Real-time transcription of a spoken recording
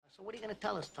So what are you going to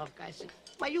tell us, tough guy? Say,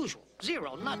 my usual.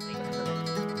 Zero, nothing.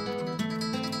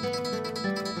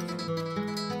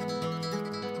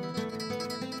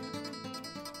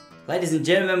 Ladies and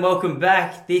gentlemen, welcome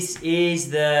back. This is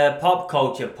the Pop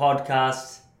Culture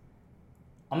Podcast.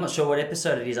 I'm not sure what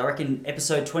episode it is. I reckon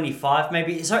episode 25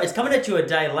 maybe. Sorry, it's coming at you a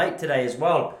day late today as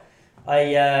well.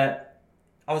 I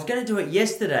was going to do it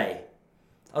yesterday.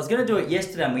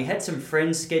 And we had some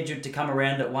friends scheduled to come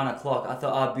around at 1 o'clock. I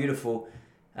thought, beautiful.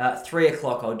 3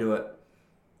 o'clock I'll do it.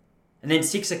 And then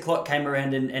 6 o'clock came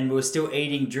around and we were still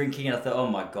eating, drinking, and I thought, oh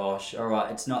my gosh, all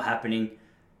right, it's not happening.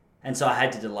 And so I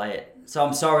had to delay it. So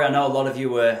I'm sorry, I know a lot of you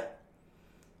were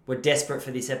desperate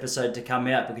for this episode to come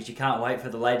out because you can't wait for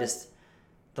the latest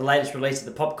release of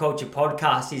the Pop Culture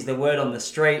Podcast is the word on the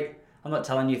street. I'm not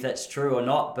telling you if that's true or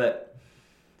not, but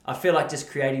I feel like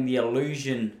just creating the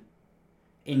illusion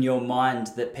in your mind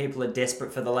that people are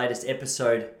desperate for the latest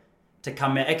episode to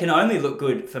come out. It can only look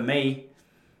good for me.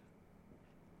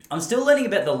 I'm still learning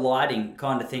about the lighting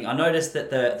kind of thing. I noticed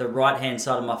that the right-hand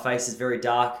side of my face is very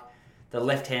dark. The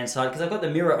left-hand side, because I've got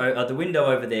the window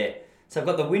over there. So I've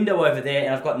got the window over there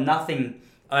and I've got nothing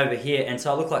over here. And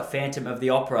so I look like Phantom of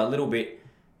the Opera a little bit.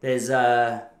 There's,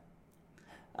 it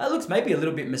looks maybe a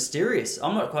little bit mysterious.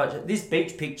 I'm not quite sure. This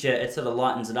beach picture, it sort of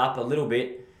lightens it up a little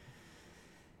bit.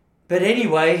 But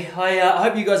anyway, I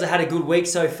hope you guys have had a good week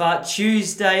so far.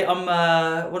 Tuesday,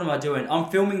 what am I doing? I'm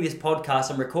filming this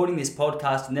podcast. I'm recording this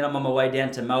podcast, and then I'm on my way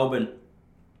down to Melbourne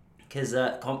because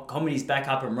comedy's back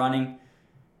up and running.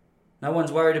 No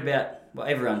one's worried about. Well,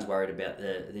 everyone's worried about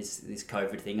this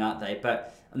COVID thing, aren't they?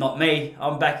 But not me.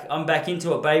 I'm back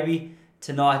into it, baby.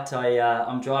 Tonight,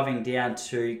 I'm driving down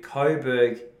to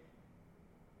Coburg,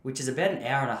 which is about an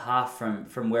hour and a half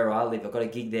from where I live. I've got a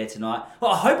gig there tonight. Well,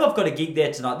 I hope I've got a gig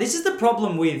there tonight. This is the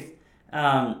problem with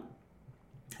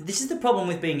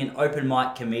being an open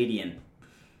mic comedian.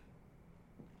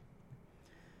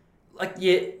 Like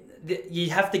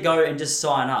you have to go and just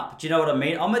sign up. Do you know what I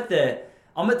mean? I'm at the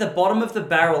bottom of the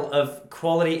barrel of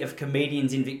quality of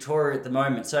comedians in Victoria at the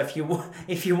moment. So if you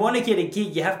want to get a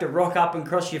gig, you have to rock up and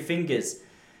cross your fingers.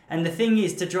 And the thing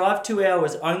is, to drive 2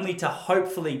 hours only to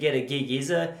hopefully get a gig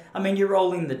you're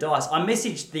rolling the dice. I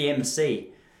messaged the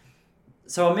MC.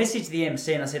 So I messaged the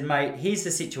MC and I said, mate, here's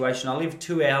the situation. I live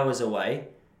 2 hours away.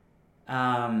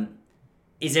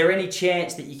 Is there any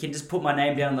chance that you can just put my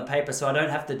name down on the paper so I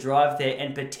don't have to drive there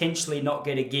and potentially not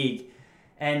get a gig?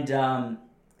 And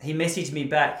he messaged me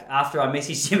back after I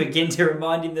messaged him again to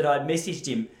remind him that I'd messaged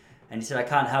him. And he said, I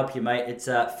can't help you, mate. It's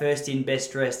first in,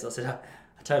 best dressed. I said,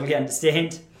 I totally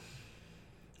understand.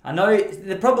 I know,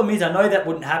 the problem is I know that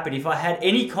wouldn't happen. If I had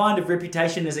any kind of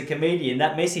reputation as a comedian,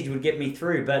 that message would get me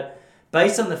through. But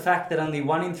based on the fact that only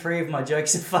 1 in 3 of my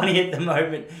jokes are funny at the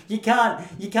moment, you can't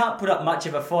put up much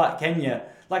of a fight, can you?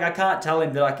 Like, I can't tell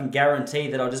him that I can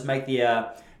guarantee that I'll just make the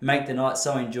night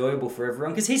so enjoyable for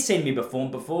everyone. Because he's seen me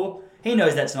perform before. He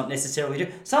knows that's not necessarily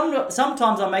true.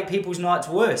 Sometimes I make people's nights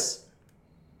worse.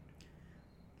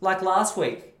 Like last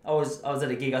week, I was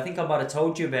at a gig. I think I might have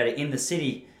told you about it in the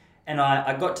city. And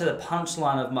I got to the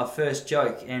punchline of my first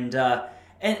joke, and I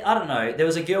don't know, there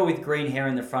was a girl with green hair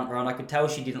in the front row, and I could tell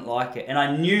she didn't like it. And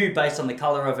I knew based on the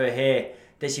colour of her hair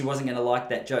that she wasn't going to like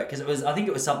that joke, because I think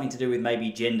it was something to do with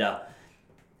maybe gender.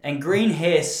 And green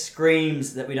hair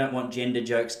screams that we don't want gender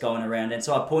jokes going around. And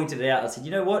so I pointed it out. I said,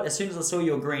 you know what? As soon as I saw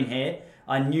your green hair,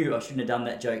 I knew I shouldn't have done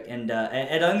that joke. And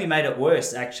it only made it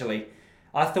worse, actually.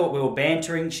 I thought we were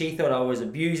bantering. She thought I was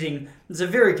abusing. It's a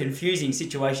very confusing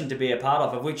situation to be a part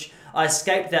of which I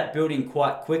escaped that building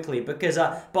quite quickly because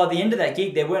by the end of that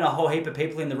gig, there weren't a whole heap of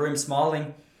people in the room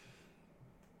smiling.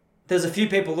 There's a few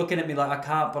people looking at me like, I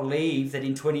can't believe that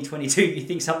in 2022 you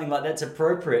think something like that's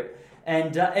appropriate.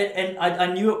 And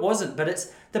I knew it wasn't, but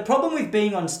it's the problem with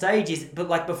being on stage is, but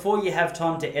like before you have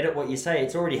time to edit what you say,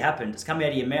 it's already happened. It's come out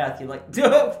of your mouth. You're like,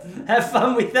 have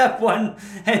fun with that one.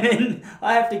 And then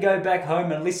I have to go back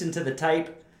home and listen to the tape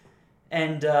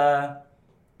and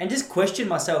just question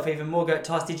myself even more. Go,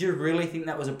 Tice, did you really think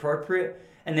that was appropriate?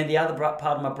 And then the other part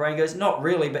of my brain goes, not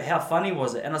really, but how funny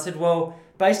was it? And I said, well,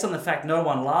 based on the fact no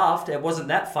one laughed, it wasn't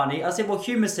that funny. I said, well,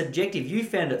 humor's subjective. You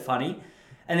found it funny.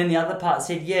 And then the other part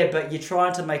said, yeah, but you're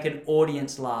trying to make an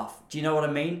audience laugh. Do you know what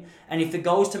I mean? And if the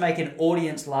goal is to make an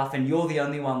audience laugh and you're the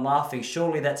only one laughing,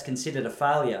 surely that's considered a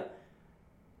failure.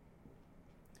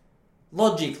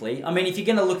 Logically, I mean, if you're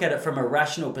going to look at it from a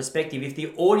rational perspective,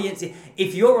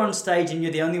 if you're on stage and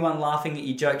you're the only one laughing at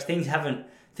your jokes, things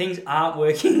aren't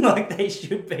working like they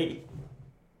should be.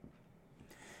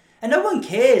 And no one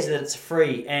cares that it's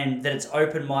free and that it's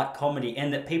open mic comedy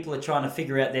and that people are trying to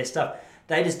figure out their stuff.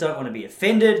 They just don't want to be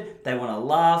offended. They want to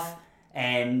laugh.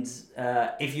 And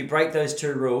if you break those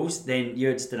two rules, then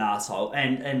you're just an asshole.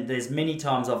 And there's many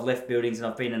times I've left buildings and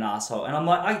I've been an asshole. And I'm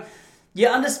like, you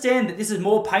understand that this is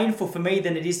more painful for me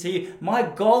than it is to you. My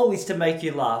goal is to make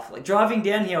you laugh. Like driving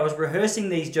down here, I was rehearsing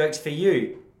these jokes for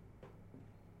you.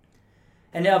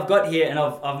 And now I've got here and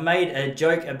I've made a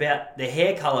joke about the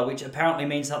hair colour, which apparently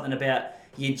means something about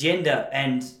your gender,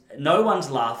 and no one's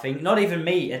laughing, not even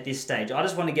me at this stage. I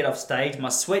just want to get off stage. My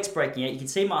sweat's breaking out. You can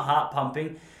see my heart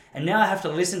pumping. And now I have to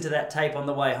listen to that tape on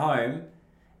the way home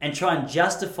and try and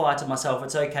justify to myself,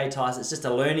 it's okay, Tyson, it's just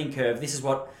a learning curve. This is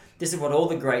what all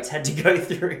the greats had to go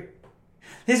through.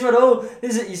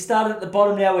 You started at the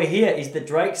bottom, now we're here, is the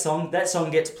Drake song. That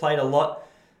song gets played a lot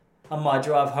on my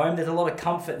drive home. There's a lot of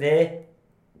comfort there.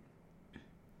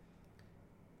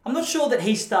 I'm not sure that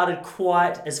he started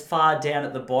quite as far down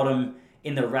at the bottom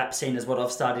in the rap scene as what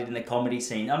I've started in the comedy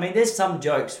scene. I mean, there's some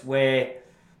jokes where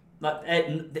not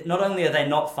only are they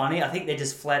not funny, I think they're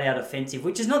just flat out offensive,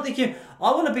 which is not the cue.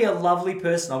 I want to be a lovely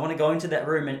person. I want to go into that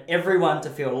room and everyone to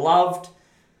feel loved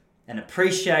and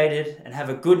appreciated and have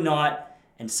a good night.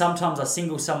 And sometimes I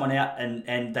single someone out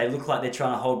and they look like they're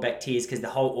trying to hold back tears because the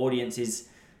whole audience is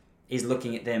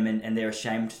looking at them and they're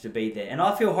ashamed to be there. And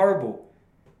I feel horrible.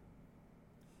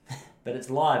 But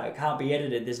it's live. It can't be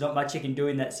edited. There's not much you can do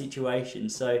in that situation.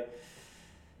 So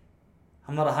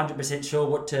I'm not 100% sure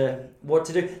what to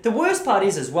do. The worst part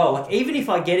is as well, like even if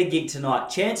I get a gig tonight,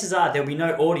 chances are there'll be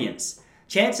no audience.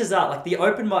 Chances are, like the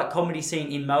open mic comedy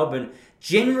scene in Melbourne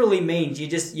generally means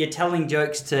you're telling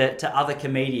jokes to other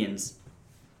comedians.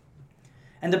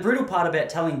 And the brutal part about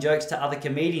telling jokes to other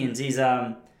comedians is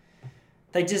they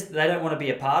don't want to be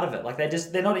a part of it. Like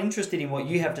they're not interested in what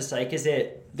you have to say because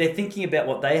they're thinking about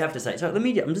what they have to say. So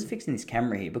I'm just fixing this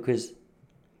camera here because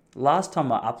last week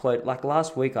I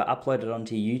uploaded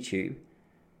onto YouTube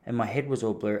and my head was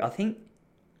all blurry. I think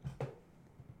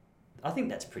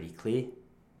that's pretty clear.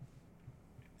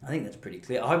 I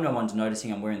hope no one's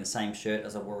noticing I'm wearing the same shirt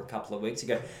as I wore a couple of weeks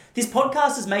ago. This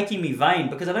podcast is making me vain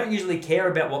because I don't usually care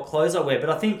about what clothes I wear, but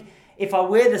I think if I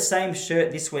wear the same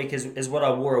shirt this week as what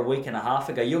I wore a week and a half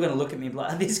ago, you're going to look at me and be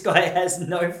like, this guy has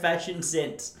no fashion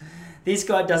sense. This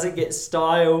guy doesn't get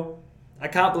style. I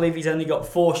can't believe he's only got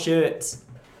 4 shirts.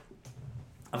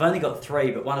 I've only got 3,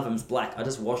 but one of them's black. I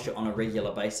just wash it on a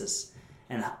regular basis.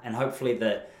 And hopefully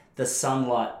the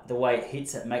sunlight, the way it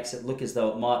hits it, makes it look as though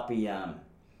it might be a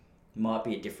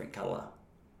different colour.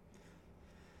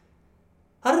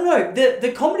 I don't know,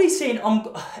 the comedy scene,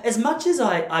 as much as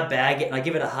I bag it and I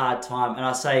give it a hard time and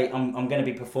I say I'm going to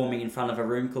be performing in front of a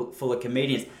room full of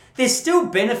comedians, there's still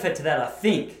benefit to that, I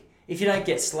think, if you don't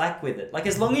get slack with it. Like,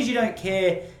 as long as you don't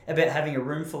care about having a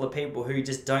room full of people who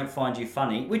just don't find you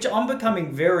funny, which I'm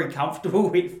becoming very comfortable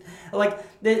with. Like,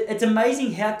 it's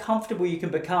amazing how comfortable you can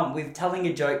become with telling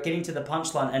a joke, getting to the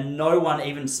punchline and no one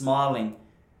even smiling.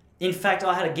 In fact,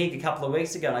 I had a gig a couple of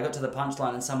weeks ago and I got to the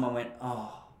punchline and someone went,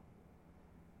 oh.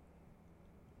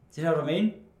 Do you know what I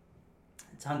mean?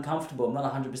 It's uncomfortable. I'm not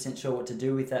 100% sure what to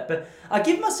do with that. But I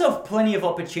give myself plenty of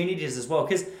opportunities as well,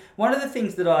 because one of the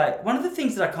things that I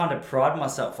kind of pride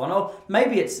myself on, or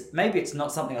maybe it's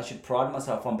not something I should pride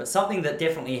myself on, but something that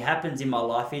definitely happens in my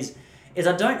life is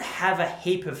I don't have a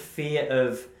heap of fear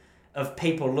of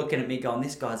people looking at me going,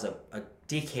 this guy's a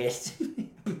dickhead.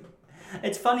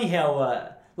 It's funny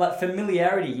how like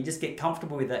familiarity, you just get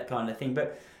comfortable with that kind of thing.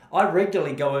 But I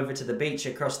regularly go over to the beach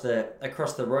across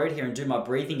the road here and do my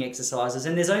breathing exercises.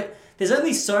 And there's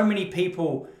only so many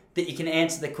people that you can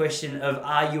answer the question of,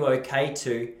 are you okay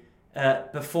to,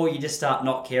 before you just start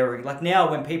not caring. Like now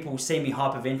when people see me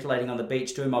hyperventilating on the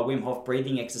beach doing my Wim Hof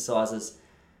breathing exercises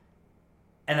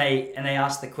and they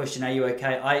ask the question, are you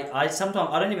okay? I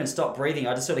sometimes, I don't even stop breathing.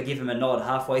 I just sort of give them a nod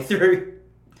halfway through.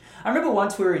 I remember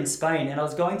once we were in Spain and I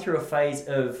was going through a phase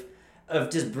of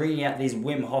just bringing out these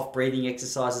Wim Hof breathing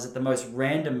exercises at the most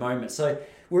random moments. So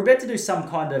we were about to do some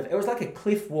kind of, it was like a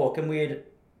cliff walk, and we had,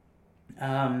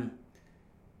 I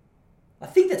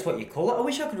think that's what you call it. I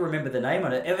wish I could remember the name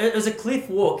on it. It was a cliff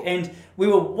walk, and we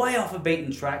were way off a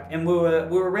beaten track, and we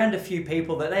were around a few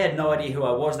people that they had no idea who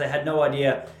I was. They had no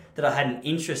idea that I had an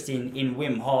interest in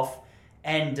Wim Hof,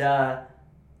 and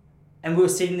we were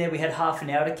sitting there. We had half an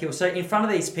hour to kill. So in front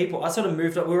of these people, I sort of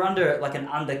moved up. We were under like an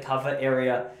undercover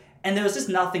area. And there was just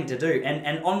nothing to do.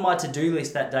 And on my to-do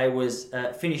list that day was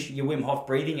finish your Wim Hof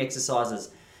breathing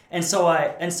exercises. And so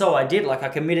I did. Like, I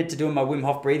committed to doing my Wim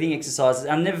Hof breathing exercises.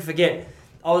 I'll never forget,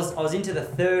 I was into the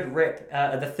third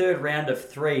round of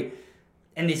 3,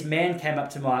 and this man came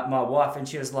up to my wife, and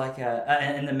she was like,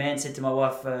 and the man said to my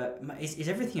wife, is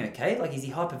everything okay? Like, is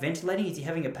he hyperventilating? Is he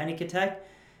having a panic attack?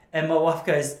 And my wife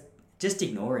goes, just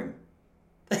ignore him.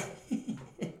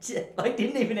 like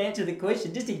didn't even answer the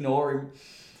question. Just ignore him.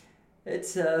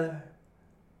 It's I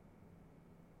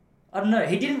don't know.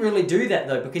 He didn't really do that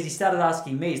though because he started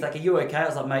asking me. He's like, "Are you okay?" I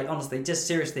was like, "Mate, honestly, just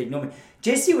seriously ignore me."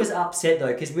 Jesse was upset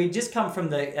though because we'd just come from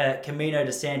the Camino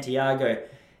de Santiago,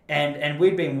 and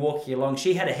we'd been walking along.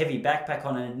 She had a heavy backpack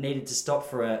on and needed to stop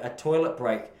for a toilet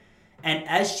break. And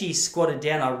as she squatted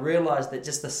down, I realised that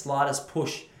just the slightest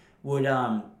push would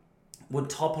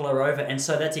topple her over. And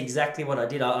so that's exactly what I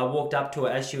did. I walked up to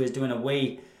her as she was doing a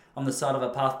wee on the side of a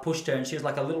path, pushed her, and she was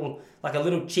like a little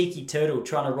cheeky turtle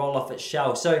trying to roll off its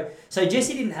shell. So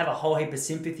Jessie didn't have a whole heap of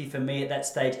sympathy for me at that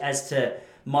stage as to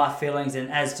my feelings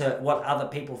and as to what other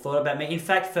people thought about me. In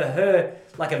fact, for her,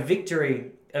 like a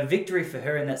victory for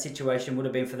her in that situation would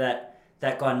have been for that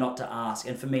guy not to ask,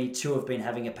 and for me to have been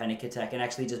having a panic attack and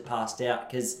actually just passed out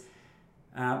because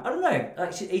I don't know,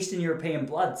 like Eastern European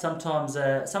blood. Sometimes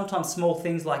small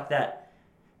things like that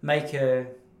make her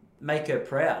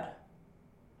proud.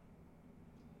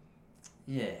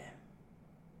 Yeah,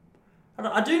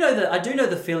 I do know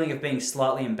the feeling of being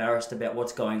slightly embarrassed about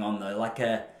what's going on though. Like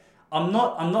I'm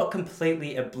not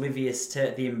completely oblivious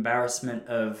to the embarrassment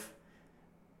of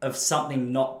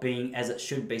something not being as it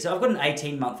should be. So I've got an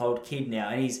 18-month-old kid now,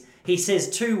 and he says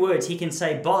two words. He can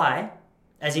say bye,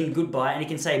 as in goodbye, and he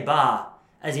can say bar,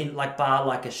 as in like bar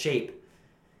like a sheep.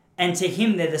 And to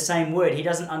him, they're the same word. He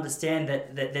doesn't understand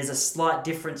that there's a slight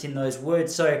difference in those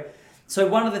words. So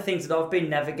one of the things that I've been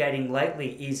navigating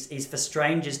lately is for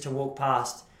strangers to walk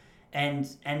past. And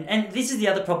this is the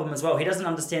other problem as well. He doesn't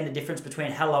understand the difference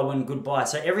between hello and goodbye.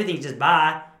 So everything's just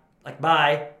bye, like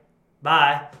bye,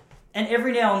 bye. And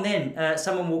every now and then,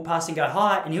 someone will pass and go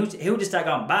hi, and he'll just start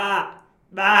going bah,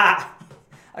 bah.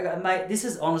 I go, mate, this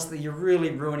is honestly, you're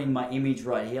really ruining my image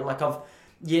right here. Like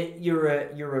you're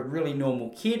a really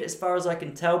normal kid as far as I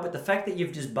can tell, but the fact that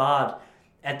you've just barred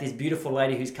at this beautiful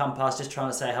lady who's come past just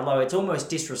trying to say hello, it's almost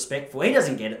disrespectful. He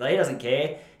doesn't get it though. He doesn't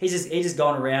care. He's just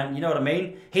gone around. You know what I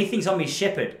mean? He thinks I'm his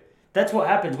shepherd. That's what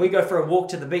happens. We go for a walk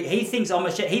to the beach. He thinks I'm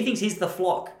a shepherd. He thinks he's the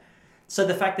flock. So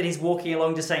the fact that he's walking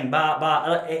along just saying bah,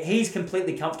 bah, he's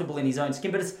completely comfortable in his own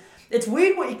skin. But it's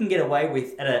weird what you can get away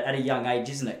with at a young age,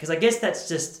 isn't it? Because I guess that's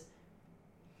just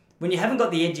when you haven't got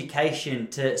the education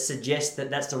to suggest that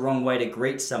that's the wrong way to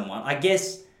greet someone. I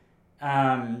guess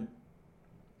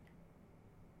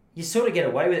you sort of get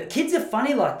away with it. Kids are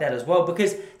funny like that as well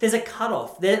because there's a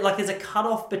cutoff. There's a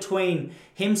cutoff between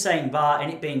him saying bah and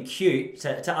it being cute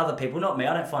to other people. Not me.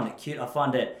 I don't find it cute. I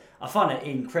find it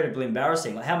incredibly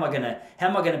embarrassing. Like how am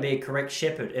I gonna be a correct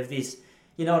shepherd of this?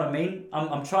 You know what I mean?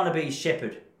 I'm trying to be a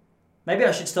shepherd. Maybe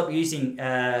I should stop using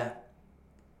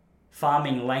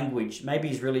farming language. Maybe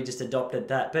he's really just adopted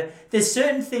that. But there's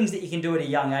certain things that you can do at a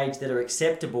young age that are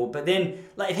acceptable. But then,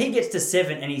 like if he gets to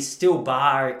 7 and he's still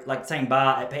saying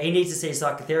bar, but he needs to see a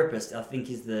psychotherapist, I think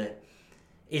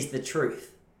is the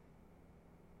truth.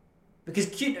 Because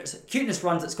cuteness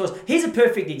runs its course. Here's a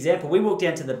perfect example. We walked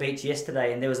down to the beach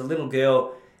yesterday and there was a little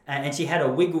girl and she had a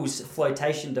Wiggles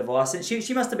flotation device. And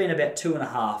she must have been about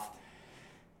 2.5.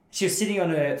 She was sitting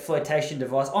on her flotation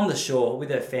device on the shore with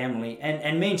her family.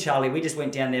 And me and Charlie, we just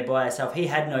went down there by ourselves. He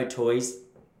had no toys.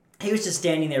 He was just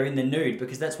standing there in the nude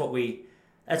because that's what we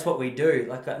do.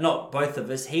 Like not both of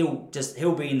us. He'll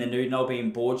be in the nude and I'll be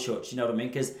in board shorts. You know what I mean?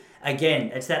 Because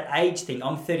again, it's that age thing.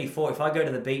 I'm 34. If I go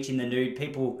to the beach in the nude,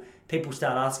 people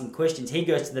start asking questions. He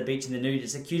goes to the beach in the nude.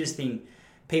 It's the cutest thing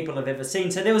people have ever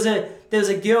seen. So there was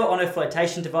a girl on her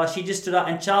flotation device. She just stood up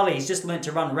and Charlie's just learnt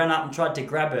to run, ran up and tried to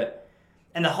grab it.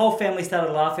 And the whole family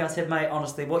started laughing. I said, mate,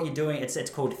 honestly, what you're doing, it's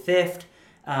called theft.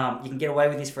 You can get away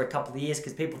with this for a couple of years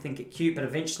because people think it's cute, but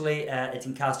eventually it's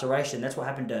incarceration. That's what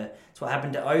happened to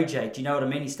OJ. Do you know what I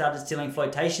mean? He started stealing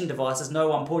flotation devices. No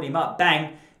one pulled him up.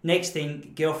 Bang. Next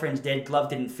thing, girlfriend's dead. Glove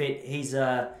didn't fit. He's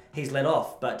let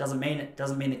off, but doesn't mean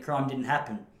the crime didn't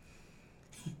happen.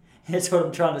 That's what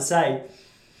I'm trying to say.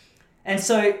 And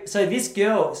so this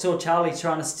girl saw Charlie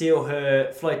trying to steal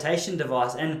her flotation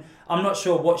device, and I'm not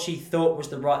sure what she thought was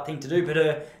the right thing to do,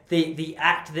 but the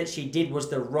act that she did was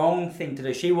the wrong thing to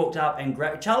do. She walked up and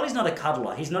grabbed... Charlie's not a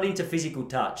cuddler. He's not into physical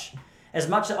touch. As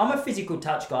much as I'm a physical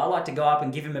touch guy, I like to go up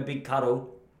and give him a big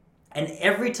cuddle, and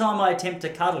every time I attempt to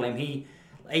cuddle him, he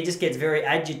just gets very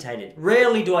agitated.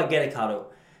 Rarely do I get a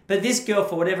cuddle. But this girl,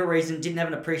 for whatever reason, didn't have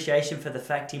an appreciation for the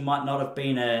fact he might not have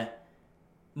been a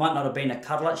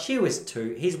cuddler. She was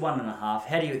 2. He's 1.5.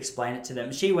 How do you explain it to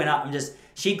them? She went up and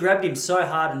she grabbed him so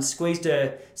hard and squeezed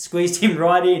him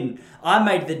right in. I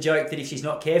made the joke that if she's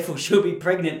not careful, she'll be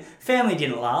pregnant. Family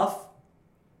didn't laugh.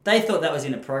 They thought that was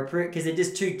inappropriate because they're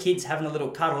just 2 kids having a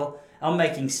little cuddle. I'm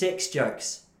making sex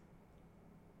jokes.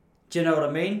 Do you know what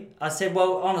I mean? I said,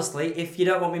 well, honestly, if you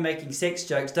don't want me making sex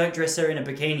jokes, don't dress her in a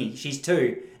bikini. She's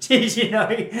 2. You know,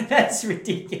 that's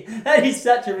ridiculous. That is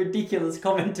such a ridiculous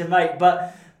comment to make.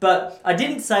 But I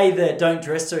didn't say that don't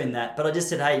dress her in that. But I just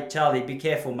said, hey, Charlie, be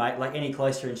careful, mate. Like, any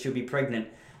closer and she'll be pregnant.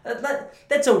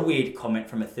 That's a weird comment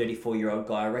from a 34-year-old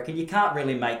guy, I reckon. You can't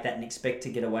really make that and expect to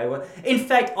get away with it. In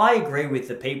fact, I agree with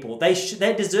the people. They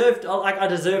deserved, like, I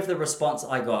deserve the response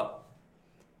I got.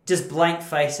 Just blank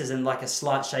faces and like a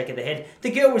slight shake of the head.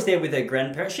 The girl was there with her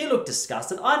grandparents. She looked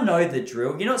disgusted. I know the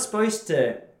drill. You're not supposed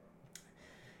to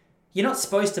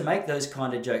make those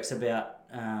kind of jokes about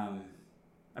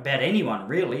anyone,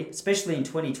 really, especially in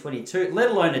 2022,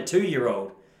 let alone a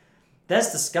 2-year-old.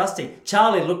 That's disgusting.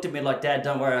 Charlie looked at me like, Dad,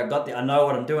 don't worry, I know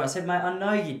what I'm doing. I said, mate, I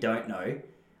know you don't know.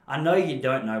 I know you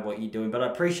don't know what you're doing, but I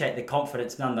appreciate the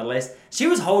confidence nonetheless. She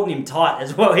was holding him tight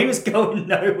as well. He was going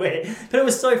nowhere. But it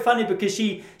was so funny because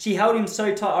she held him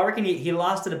so tight. I reckon he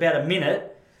lasted about a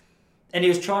minute and he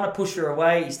was trying to push her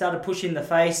away. He started pushing the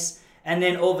face and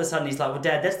then all of a sudden he's like, well,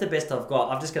 Dad, that's the best I've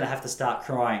got. I'm just going to have to start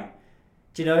crying.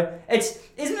 Do you know? Isn't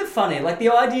it funny? Like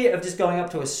the idea of just going up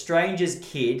to a stranger's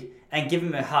kid and give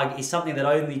him a hug is something that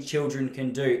only children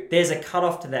can do. There's a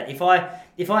cutoff to that. If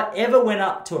I ever went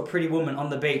up to a pretty woman on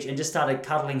the beach and just started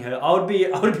cuddling her, I would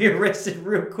be arrested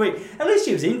real quick. At least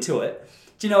she was into it.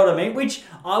 Do you know what I mean? Which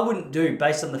I wouldn't do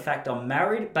based on the fact I'm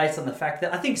married, based on the fact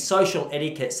that I think social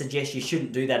etiquette suggests you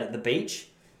shouldn't do that at the beach.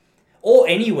 Or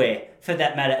anywhere, for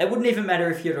that matter. It wouldn't even matter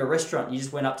if you're at a restaurant and you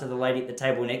just went up to the lady at the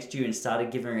table next to you and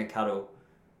started giving her a cuddle.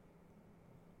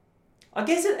 I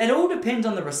guess it all depends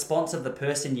on the response of the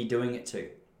person you're doing it to.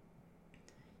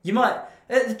 You might...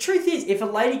 the truth is, if a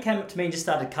lady came up to me and just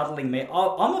started cuddling me,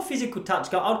 I'm a physical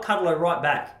touch guy. I'd cuddle her right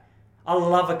back. I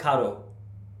love a cuddle.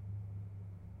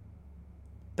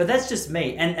 But that's just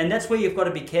me. And that's where you've got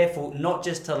to be careful not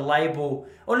just to label...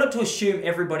 or not to assume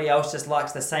everybody else just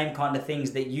likes the same kind of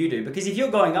things that you do. Because if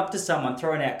you're going up to someone,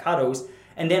 throwing out cuddles,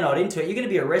 and they're not into it, you're going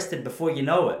to be arrested before you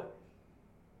know it.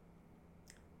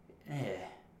 Yeah.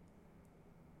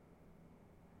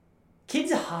 Kids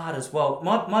are hard as well.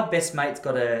 My best mate's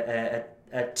got a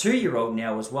 2-year-old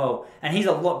now as well, and he's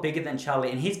a lot bigger than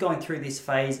Charlie, and he's going through this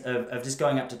phase of just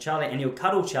going up to Charlie, and he'll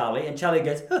cuddle Charlie, and Charlie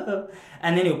goes,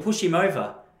 and then he'll push him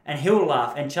over, and he'll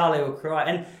laugh, and Charlie will cry,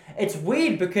 and it's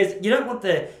weird because you don't want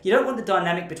the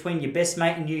dynamic between your best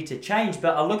mate and you to change.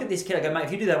 But I look at this kid, I go, mate,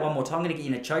 if you do that one more time, I'm gonna get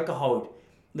you in a choker hold.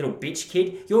 Little bitch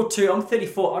kid. You're 2, I'm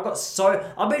 34.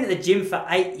 I've been at the gym for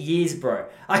 8 years, bro.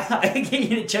 I can get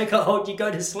you in a choker hold, you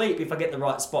go to sleep if I get the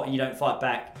right spot and you don't fight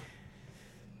back.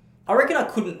 I reckon I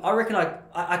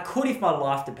could if my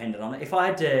life depended on it. If I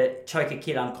had to choke a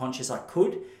kid unconscious, I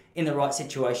could in the right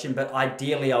situation, but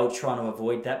ideally I would try to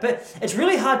avoid that. But it's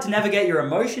really hard to navigate your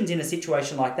emotions in a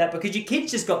situation like that because your kid's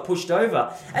just got pushed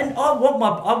over. And I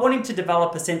want him to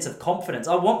develop a sense of confidence.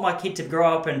 I want my kid to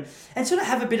grow up and sort of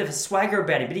have a bit of a swagger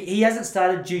about him. But he hasn't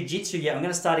started jiu-jitsu yet. I'm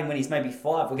going to start him when he's maybe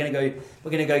 5. We're going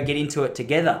to go get into it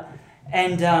together.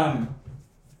 And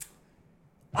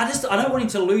I don't want him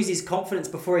to lose his confidence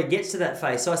before he gets to that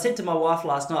phase. So I said to my wife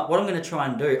last night, what I'm going to try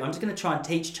and do, I'm just going to try and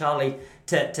teach Charlie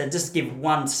to just give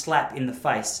one slap in the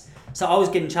face. So I was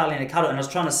getting Charlie in a cuddle and I was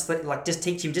trying to just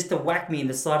teach him just to whack me in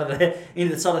the side of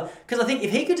because I think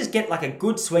if he could just get like a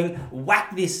good swing,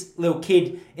 whack this little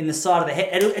kid in the side of the head,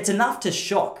 it's enough to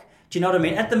shock. Do you know what I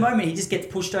mean? At the moment, he just gets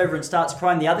pushed over and starts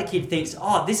crying. The other kid thinks,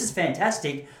 oh, this is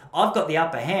fantastic. I've got the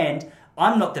upper hand.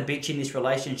 I'm not the bitch in this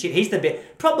relationship. He's the bitch.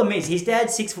 Problem is, his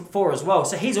dad's 6'4" as well,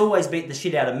 so he's always beat the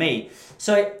shit out of me.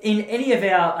 So in any of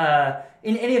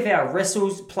our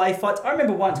wrestles, play fights, I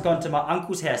remember once going to my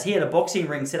uncle's house. He had a boxing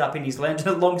ring set up in his lounge.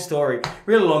 Long story,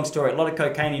 really long story. A lot of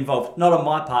cocaine involved. Not on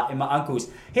my part, in my uncle's.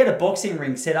 He had a boxing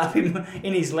ring set up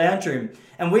in his lounge room,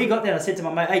 and we got there. And I said to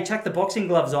my mate, "Hey, chuck the boxing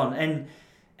gloves on,"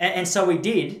 and so we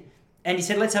did. And he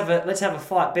said, let's have a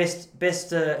fight,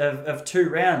 best of 2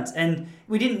 rounds. And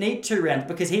we didn't need 2 rounds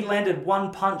because he landed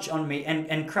one punch on me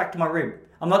and cracked my rib.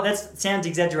 That sounds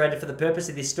exaggerated for the purpose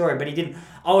of this story, but he didn't.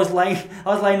 I was laying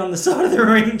on the side of the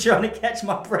ring trying to catch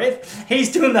my breath.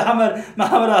 He's doing the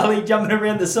Muhammad Ali jumping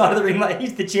around the side of the ring like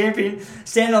he's the champion,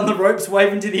 standing on the ropes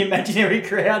waving to the imaginary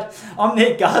crowd. I'm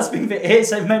there gasping for air,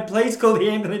 saying, man, please call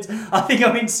the ambulance. I think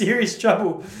I'm in serious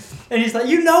trouble. And he's like,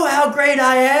 you know how great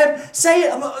I am. Say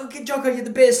it. I'm like, Jocko, you're the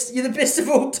best. You're the best of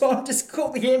all time. Just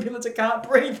call the ambulance. I can't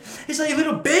breathe. He's like, you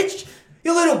little bitch.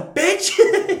 You little bitch.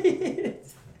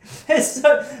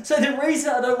 So the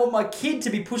reason I don't want my kid to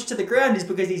be pushed to the ground is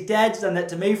because his dad's done that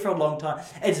to me for a long time.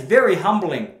 It's very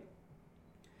humbling.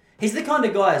 He's the kind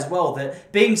of guy as well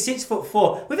that being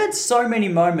 6'4", we've had so many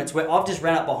moments where I've just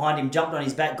ran up behind him, jumped on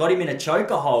his back, got him in a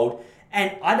choker hold,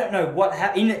 And I don't know what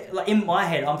happened. In my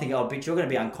head, I'm thinking, oh, bitch, you're going to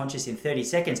be unconscious in 30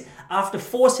 seconds. After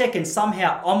 4 seconds,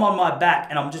 somehow I'm on my back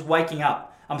and I'm just waking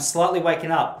up. I'm slightly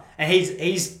waking up. And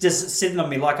he's just sitting on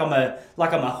me like I'm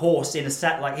a horse in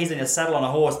a like he's in a saddle on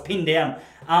a horse, pinned down,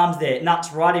 arms there,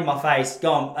 nuts right in my face,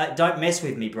 going, don't mess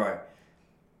with me, bro.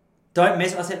 Don't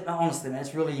mess. I said, honestly, man,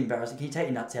 it's really embarrassing. Can you take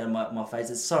your nuts out of my face?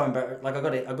 It's so embarrassing. Like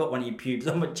I got one of your pubes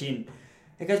on my chin.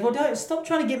 He goes, well, don't stop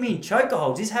trying to get me in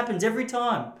chokeholds. This happens every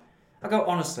time. I go,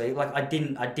 honestly, like I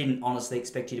didn't honestly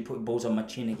expect you to put balls on my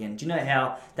chin again. Do you know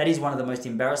how that is one of the most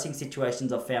embarrassing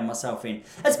situations I've found myself in?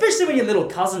 Especially when your little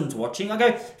cousin's watching. I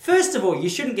go, first of all, you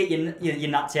shouldn't get your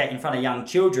nuts out in front of young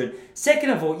children. Second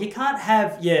of all, you can't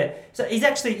have so he's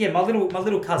actually, my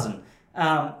little cousin,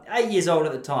 8 years old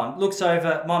at the time, looks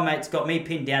over, my mate's got me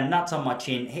pinned down, nuts on my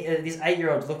chin. This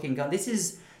 8-year-old's looking, going,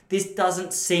 this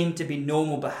doesn't seem to be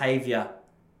normal behaviour.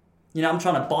 You know, I'm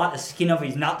trying to bite the skin off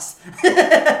his nuts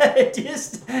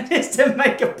just to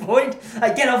make a point.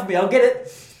 Hey, get off me, I'll get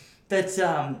it. But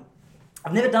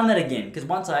I've never done that again because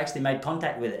once I actually made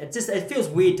contact with it, it feels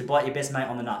weird to bite your best mate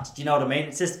on the nuts. Do you know what I mean?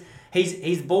 It's just,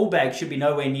 his ball bag should be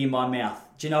nowhere near my mouth.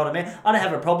 Do you know what I mean? I don't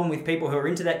have a problem with people who are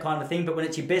into that kind of thing, but when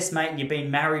it's your best mate and you've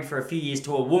been married for a few years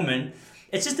to a woman,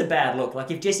 it's just a bad look. Like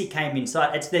if Jessie came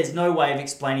inside, there's no way of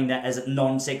explaining that as a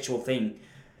non-sexual thing.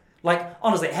 Like,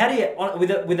 honestly, how do you,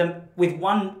 with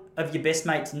one of your best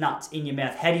mate's nuts in your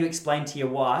mouth, how do you explain to your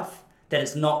wife that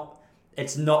it's not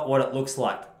what it looks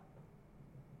like?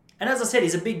 And as I said,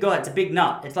 he's a big guy, it's a big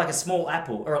nut. It's like a small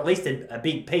apple, or at least a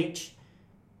big peach.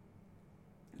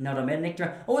 You know what I mean? Nectarine.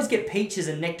 I always get peaches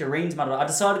and nectarines muddled. I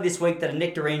decided this week that a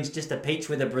nectarine's just a peach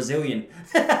with a Brazilian.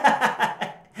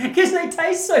 Because they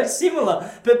taste so similar,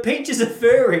 but peaches are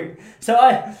furry. So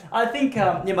I think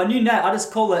my new name, I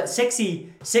just call it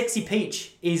sexy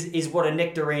peach is what a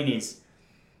nectarine is.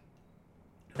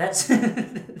 That's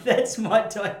that's my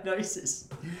diagnosis.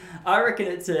 I reckon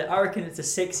it's a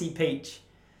sexy peach.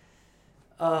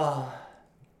 Oh,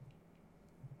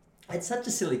 it's such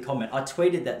a silly comment. I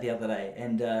tweeted that the other day,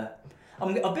 and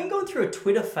I've been going through a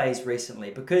Twitter phase recently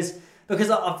because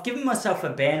I've given myself a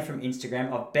ban from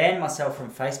Instagram, I've banned myself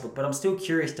from Facebook, but I'm still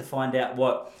curious to find out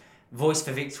what Voice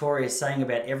for Victoria is saying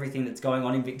about everything that's going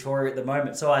on in Victoria at the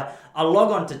moment. So I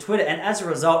log on to Twitter, and as a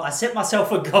result, I set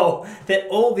myself a goal that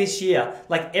all this year,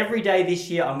 like every day this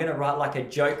year, I'm going to write like a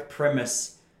joke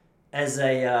premise as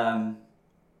a...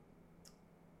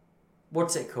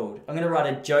 what's it called? I'm going to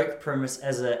write a joke premise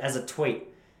as a tweet.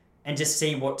 And just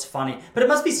see what's funny. But it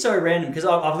must be so random because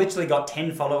I've literally got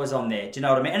 10 followers on there. Do you know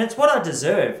what I mean? And it's what I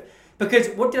deserve. Because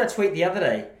what did I tweet the other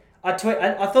day? I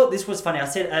thought this was funny. I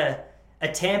said a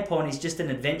tampon is just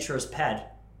an adventurous pad.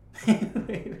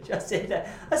 I said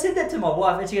that to my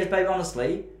wife, and she goes, babe,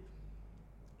 honestly,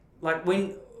 like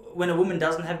when a woman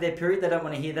doesn't have their period, they don't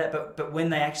want to hear that. But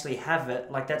when they actually have it,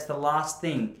 like that's the last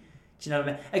thing. Do you know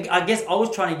what I mean? I guess I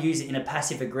was trying to use it in a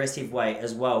passive-aggressive way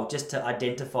as well, just to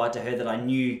identify to her that I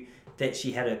knew that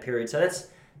she had her period. So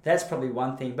that's probably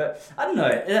one thing. But I don't know.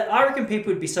 I reckon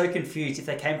people would be so confused if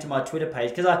they came to my Twitter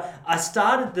page. Because I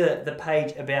started the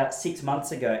page about 6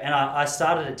 months ago. And I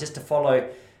started it just to follow...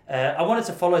 I wanted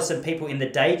to follow some people in the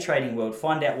day trading world,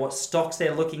 find out what stocks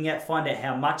they're looking at, find out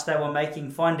how much they were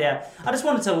making, I just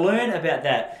wanted to learn about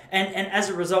that. And as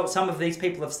a result, some of these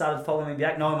people have started following me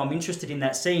back, knowing I'm interested in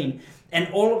that scene. And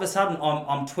all of a sudden,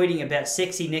 I'm tweeting about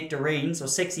sexy nectarines or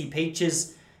sexy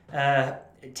peaches,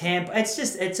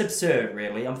 it's absurd,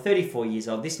 really. I'm 34 years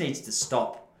old. This needs to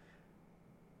stop.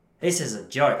 This is a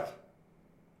joke.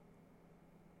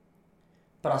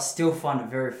 But I still find it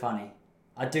very funny.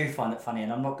 I do find it funny,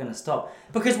 and I'm not going to stop.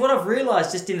 Because what I've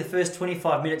realised just in the first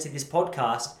 25 minutes of this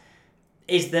podcast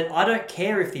is that I don't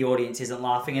care if the audience isn't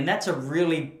laughing, and that's going to be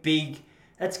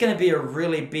a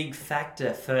really big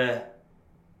factor for,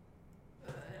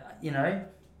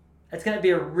 it's going to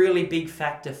be a really big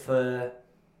factor for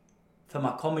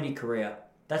my comedy career.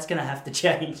 That's going to have to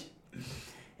change.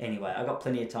 Anyway, I got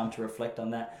plenty of time to reflect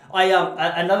on that.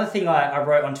 Another thing I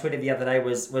wrote on Twitter the other day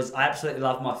was I absolutely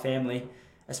love my family,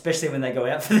 especially when they go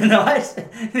out for the night.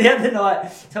 The other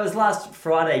night, so it was last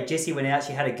Friday, Jessie went out,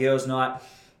 she had a girls' night,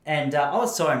 and I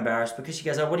was so embarrassed because she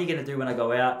goes, oh, what are you going to do when I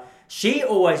go out? She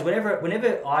always,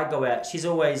 whenever I go out, she's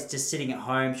always just sitting at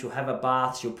home, she'll have a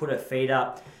bath, she'll put her feet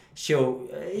up, she'll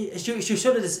take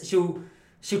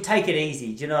it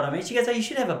easy, do you know what I mean? She goes, oh, you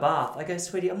should have a bath. I go,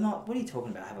 sweetie, what are you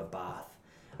talking about, have a bath?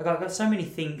 I go, I've got so many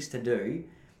things to do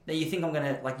that you think I'm going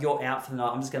to, you're out for the night,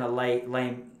 I'm just going to lay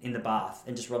in the bath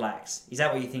and just relax. Is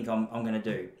that what you think I'm going to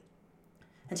do?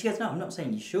 And she goes, no, I'm not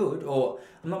saying you should, or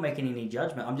I'm not making any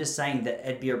judgment. I'm just saying that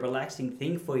it'd be a relaxing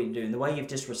thing for you to do. And the way you've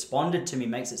just responded to me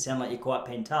makes it sound like you're quite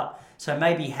pent up. So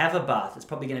maybe have a bath. It's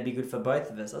probably going to be good for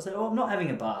both of us. I said, oh, I'm not having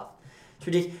a bath. It's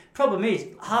ridiculous. Problem is,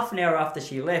 half an hour after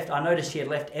she left, I noticed she had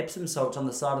left Epsom salts on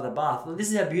the side of the bath. This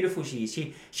is how beautiful she is.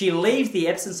 She leaves the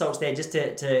Epsom salts there just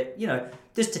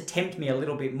to tempt me a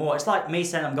little bit more. It's like me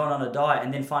saying I'm going on a diet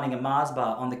and then finding a Mars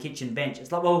bar on the kitchen bench.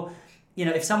 It's like, well,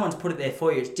 if someone's put it there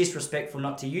for you, it's disrespectful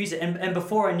not to use it. And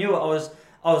before I knew it,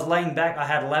 I was laying back. I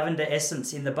had lavender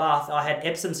essence in the bath. I had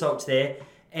Epsom salts there,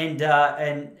 and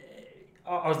I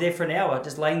was there for an hour,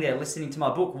 just laying there listening to my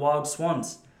book, Wild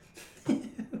Swans,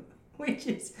 which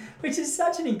is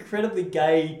such an incredibly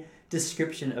gay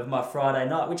description of my Friday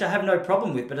night, which I have no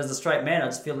problem with. But as a straight man, I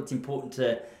just feel it's important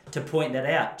to point that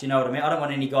out. Do you know what I mean? I don't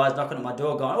want any guys knocking at my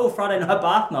door going, "Oh, Friday night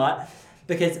bath night."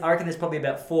 Because I reckon there's probably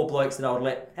about 4 blokes that I would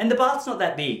let. And the bath's not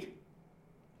that big,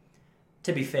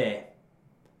 to be fair.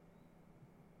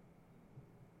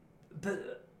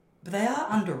 But they are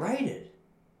underrated.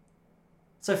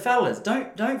 So fellas,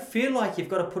 don't feel like you've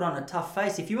got to put on a tough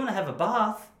face. If you want to have a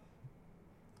bath,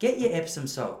 get your Epsom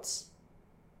salts.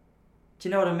 Do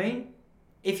you know what I mean?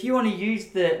 If you want to use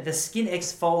the skin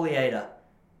exfoliator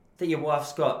that your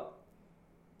wife's got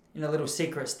in a little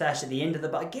secret stash at the end of the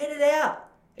bath, get it out.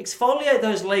 Exfoliate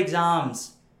those legs,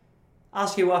 arms.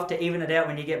 Ask your wife to even it out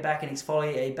when you get back and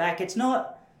exfoliate your back. It's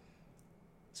not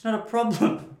a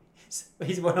problem,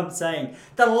 is what I'm saying.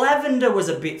 The lavender was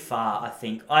a bit far, I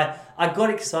think. I got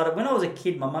excited. When I was a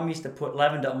kid, my mum used to put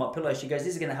lavender on my pillow. She goes,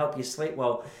 this is going to help you sleep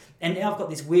well. And now I've got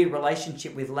this weird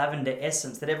relationship with lavender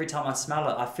essence that every time I smell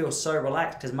it, I feel so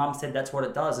relaxed because mum said that's what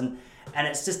it does. And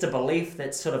it's just a belief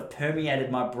that's sort of permeated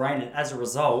my brain. And as a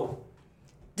result...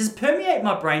 Does permeate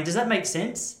my brain, does that make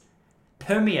sense?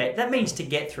 Permeate, that means to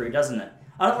get through, doesn't it?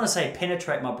 I don't want to say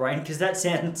penetrate my brain because that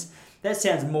sounds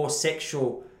more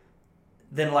sexual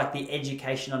than like the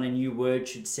education on a new word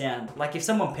should sound. Like if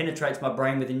someone penetrates my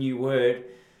brain with a new word,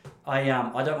 I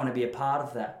don't want to be a part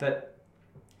of that. But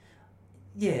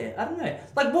yeah, I don't know.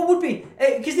 Like what would be,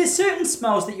 because there's certain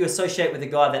smells that you associate with a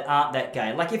guy that aren't that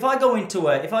gay. Like if I go into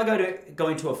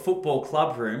a football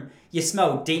club room, you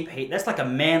smell deep heat. That's like a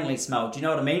manly smell. Do you know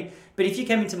what I mean? But if you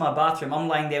came into my bathroom, I'm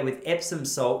laying there with Epsom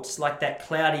salts, like that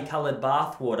cloudy coloured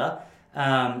bath water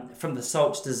from the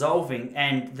salts dissolving,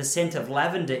 and the scent of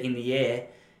lavender in the air.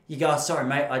 You go, oh, sorry,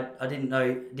 mate. I didn't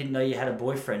know you had a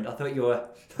boyfriend. I thought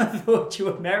you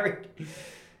were married.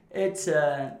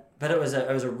 But it was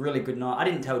a really good night. I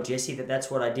didn't tell Jessie that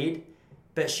that's what I did,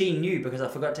 but she knew because I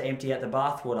forgot to empty out the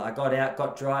bathwater. I got out,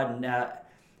 got dried,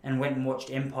 and went and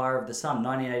watched Empire of the Sun,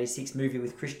 1986 movie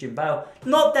with Christian Bale.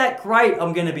 Not that great,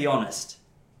 I'm going to be honest.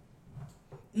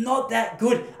 Not that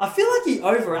good. I feel like he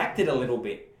overacted a little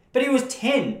bit, but he was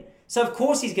 10, so of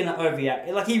course he's going to overact.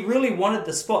 Like he really wanted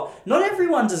the spot. Not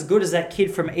everyone's as good as that kid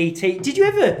from E.T. Did you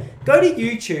ever go to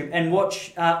YouTube and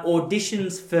watch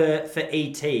auditions for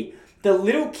E.T.? The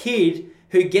little kid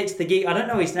who gets the gig, I don't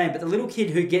know his name, but the little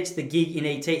kid who gets the gig in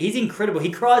E.T., he's incredible.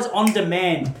 He cries on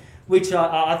demand, which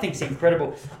I think is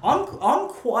incredible. I'm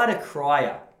quite a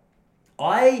crier.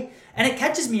 And it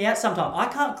catches me out sometimes. I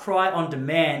can't cry on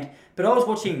demand, but I was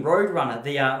watching Roadrunner,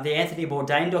 the Anthony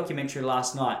Bourdain documentary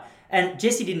last night, and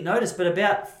Jessie didn't notice, but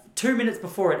about 2 minutes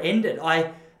before it ended,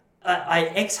 I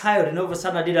exhaled, and all of a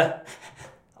sudden I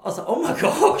was like, oh my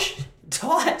gosh,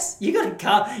 Tice, you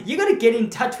gotta get in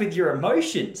touch with your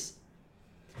emotions.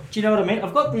 Do you know what I mean?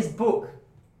 I've got this book.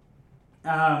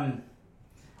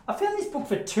 I found this book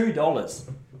for $2.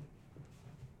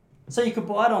 So you could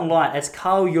buy it online. It's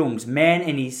Carl Jung's Man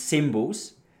and His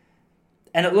Symbols.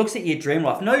 And it looks at your dream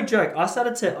life. No joke. I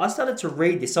started to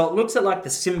read this. So it looks at like the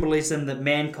symbolism that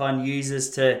mankind uses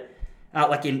to,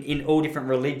 like in all different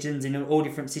religions, in all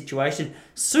different situations.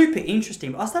 Super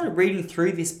interesting. I started reading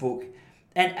through this book.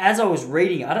 And as I was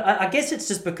reading, I guess it's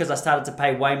just because I started to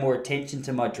pay way more attention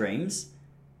to my dreams.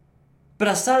 But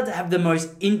I started to have the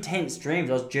most intense dreams.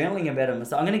 I was journaling about them.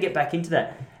 So I'm going to get back into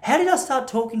that. How did I start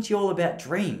talking to you all about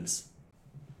dreams?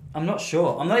 I'm not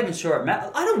sure. I'm not even sure it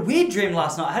matters. I had a weird dream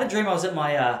last night. I had a dream I was at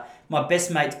my best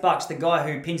mate's bucks, the guy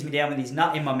who pins me down with his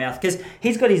nut in my mouth, because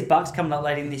he's got his bucks coming up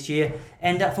later in this year.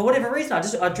 And for whatever reason,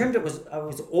 I dreamed it was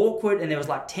awkward and there was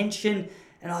like tension.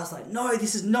 And I was like, no,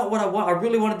 this is not what I want. I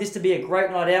really wanted this to be a great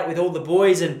night out with all the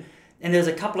boys. And there was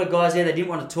a couple of guys there that didn't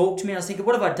want to talk to me. And I was thinking,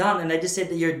 what have I done? And they just said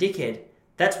that you're a dickhead.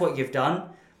 That's what you've done.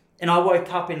 And I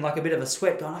woke up in like a bit of a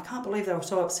sweat going, I can't believe they were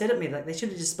so upset at me. Like they should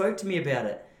have just spoke to me about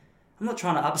it. I'm not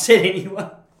trying to upset anyone.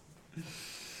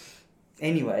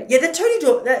 Anyway, yeah, that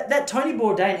Tony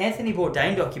Bourdain, Anthony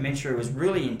Bourdain documentary was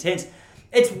really intense.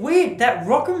 It's weird, that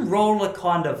rock and roller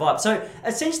kind of vibe. So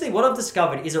essentially what I've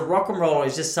discovered is a rock and roller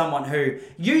is just someone who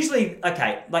usually,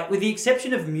 okay, like with the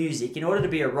exception of music, in order to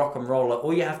be a rock and roller,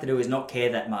 all you have to do is not care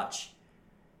that much.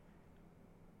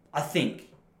 I think.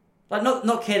 Like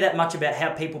not care that much about how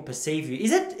people perceive you.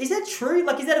 Is that true?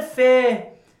 Like, is that a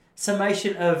fair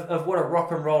summation of what a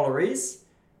rock and roller is?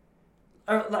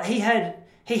 Like he had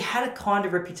a kind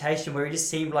of reputation where he just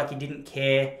seemed like he didn't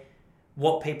care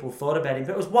what people thought about him.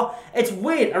 But it's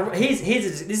weird. This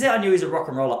is how I knew he was a rock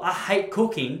and roller. I hate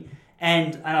cooking,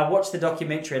 and I watched the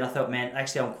documentary and I thought, man,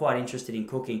 actually I'm quite interested in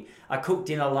cooking. I cooked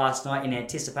dinner last night in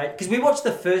anticipation, because we watched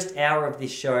the first hour of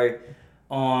this show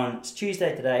it's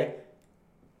Tuesday today,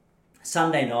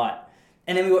 Sunday night,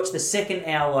 and then we watched the second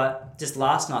hour just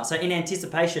last night. So in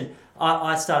anticipation,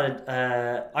 I started.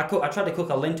 I tried to cook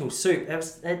a lentil soup.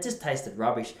 It just tasted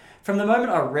rubbish. From the moment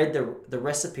I read the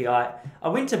recipe, I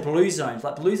went to Blue Zones.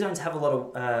 Like, Blue Zones have a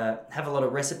lot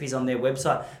of recipes on their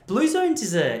website. Blue Zones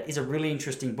is a really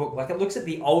interesting book. Like, it looks at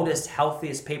the oldest,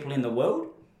 healthiest people in the world.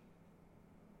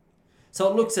 So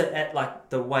it looks at like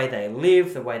the way they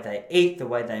live, the way they eat, the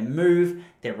way they move,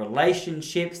 their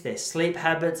relationships, their sleep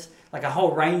habits, like a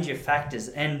whole range of factors.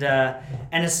 And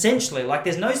essentially, like,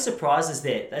 there's no surprises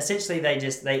there. Essentially,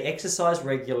 they exercise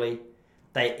regularly,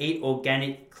 they eat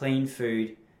organic, clean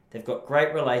food, they've got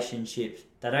great relationships,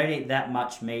 they don't eat that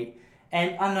much meat.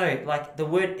 And I know, like, the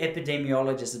word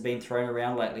epidemiologist has been thrown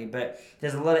around lately, but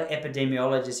there's a lot of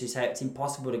epidemiologists who say it's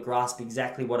impossible to grasp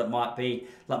exactly what it might be.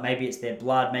 Like, maybe it's their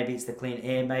blood, maybe it's the clean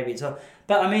air, maybe it's all...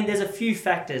 But, I mean, there's a few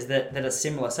factors that are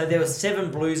similar. So there were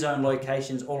 7 Blue Zone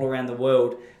locations all around the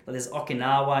world. Like, there's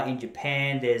Okinawa in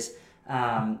Japan, there's,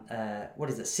 what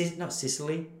is it? Not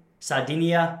Sicily,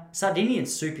 Sardinia. Sardinian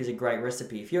soup is a great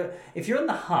recipe. If you're on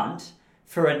the hunt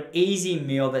for an easy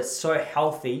meal that's so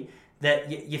healthy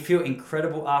that you feel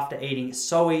incredible after eating, it's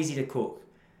so easy to cook.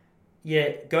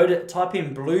 Yeah, type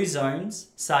in Blue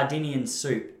Zones Sardinian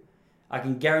soup. I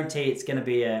can guarantee it's gonna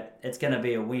be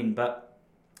a win. But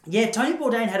yeah, Tony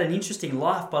Bourdain had an interesting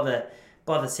life by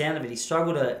the sound of it. He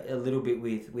struggled a little bit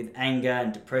with anger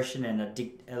and depression and an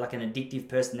addictive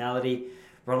personality.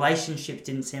 Relationships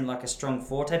didn't seem like a strong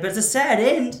forte, but it's a sad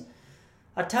end.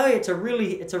 I tell you, it's a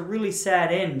really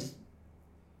sad end.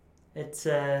 It's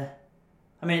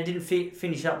I mean, it didn't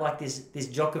finish up like this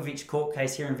Djokovic court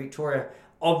case here in Victoria.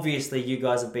 Obviously, you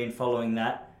guys have been following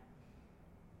that.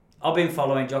 I've been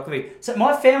following Djokovic. So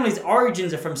my family's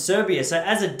origins are from Serbia. So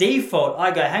as a default,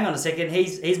 I go, hang on a second,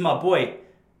 he's my boy.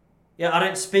 Yeah, I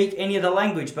don't speak any of the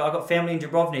language, but I've got family in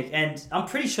Dubrovnik, and I'm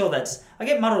pretty sure I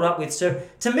get muddled up with Serb.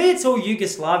 To me, it's all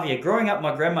Yugoslavia. Growing up,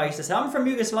 my grandma used to say, I'm from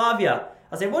Yugoslavia.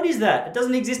 I said, what is that? It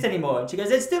doesn't exist anymore. And she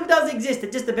goes, it still does exist.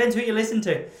 It just depends who you listen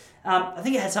to. I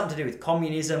think it had something to do with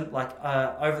communism, like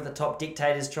over-the-top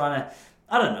dictators trying to...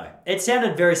 I don't know. It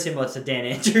sounded very similar to Dan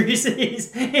Andrews,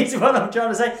 is what I'm trying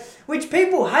to say, which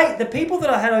people hate. The people that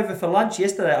I had over for lunch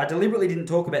yesterday, I deliberately didn't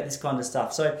talk about this kind of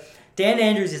stuff. So Dan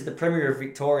Andrews is the Premier of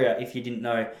Victoria, if you didn't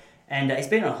know, and he's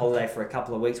been on holiday for a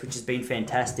couple of weeks, which has been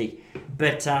fantastic.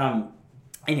 But...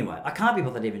 anyway, I can't be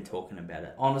bothered even talking about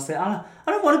it. Honestly, I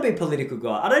don't want to be a political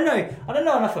guy. I don't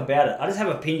know enough about it. I just have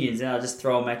opinions and I just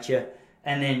throw them at you.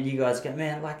 And then you guys go,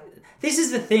 man, like, this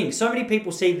is the thing. So many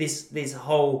people see this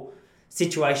whole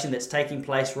situation that's taking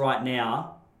place right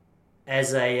now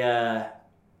as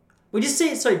we just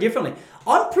see it so differently.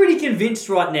 I'm pretty convinced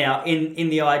right now in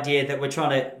the idea that we're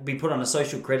trying to be put on a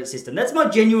social credit system. That's my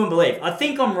genuine belief. I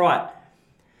think I'm right.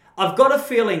 I've got a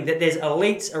feeling that there's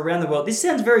elites around the world. This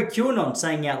sounds very QAnon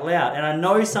saying out loud, and I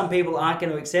know some people aren't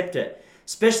going to accept it,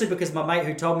 especially because my mate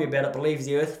who told me about it believes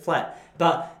the Earth's flat.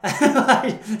 But but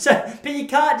you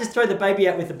can't just throw the baby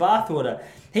out with the bathwater.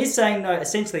 He's saying no.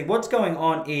 Essentially, what's going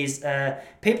on is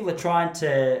people are trying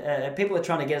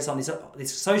to get us on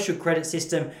this social credit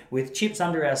system with chips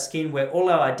under our skin, where all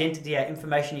our identity, our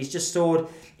information is just stored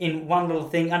in one little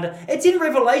thing under. It's in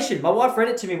Revelation. My wife read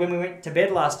it to me when we went to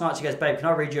bed last night. She goes, "Babe, can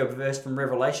I read you a verse from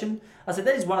Revelation?" I said,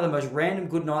 "That is one of the most random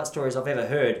good night stories I've ever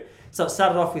heard." So it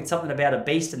started off with something about a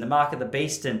beast and the mark of the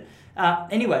beast, and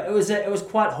anyway, it was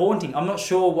quite haunting. I'm not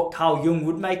sure what Carl Jung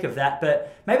would make of that,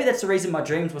 but maybe that's the reason my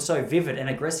dreams were so vivid and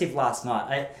aggressive last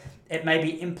night. It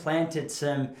maybe implanted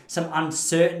some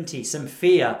uncertainty, some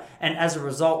fear, and as a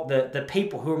result, the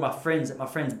people who are my friends at my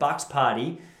friend's Bucks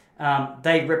party,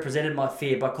 they represented my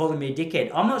fear by calling me a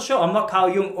dickhead. I'm not sure. I'm not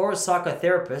Carl Jung or a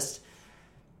psychotherapist.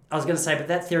 I was going to say, but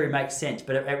that theory makes sense,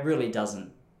 but it really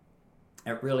doesn't.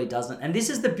 It really doesn't. And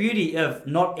this is the beauty of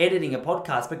not editing a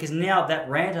podcast, because now that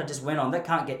rant I just went on, that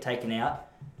can't get taken out.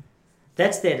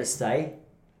 That's there to stay.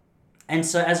 And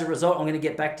so as a result, I'm going to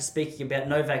get back to speaking about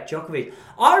Novak Djokovic.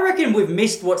 I reckon we've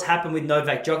missed what's happened with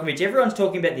Novak Djokovic. Everyone's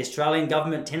talking about the Australian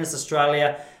government, Tennis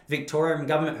Australia, Victorian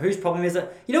government. Whose problem is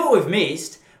it? You know what we've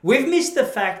missed? We've missed the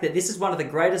fact that this is one of the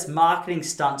greatest marketing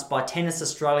stunts by Tennis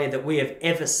Australia that we have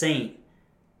ever seen.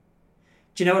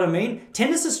 Do you know what I mean?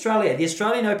 Tennis Australia, the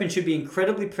Australian Open should be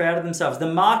incredibly proud of themselves.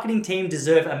 The marketing team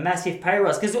deserve a massive pay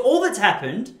rise because all that's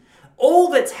happened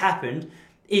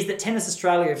is that Tennis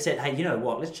Australia have said, hey, you know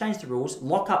what? Let's change the rules.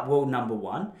 Lock up world number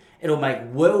one. It'll make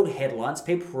world headlines.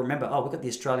 People will remember, oh, we've got the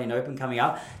Australian Open coming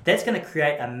up. That's going to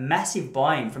create a massive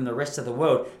buy-in from the rest of the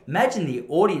world. Imagine the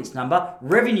audience number,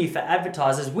 revenue for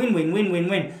advertisers, win, win, win, win,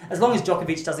 win. As long as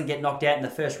Djokovic doesn't get knocked out in the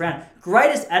first round.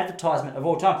 Greatest advertisement of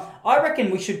all time. I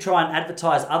reckon we should try and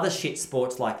advertise other shit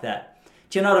sports like that.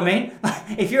 Do you know what I mean?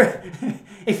 If you're an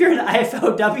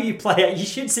AFLW player, you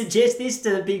should suggest this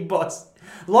to the big boss.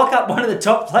 Lock up one of the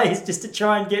top players just to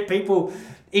try and get people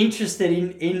interested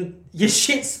in your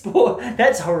shit sport.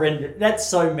 That's horrendous. That's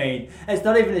so mean. It's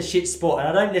not even a shit sport, and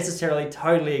I don't necessarily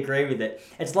totally agree with it.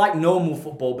 It's like normal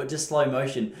football, but just slow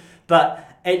motion. But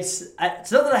it's not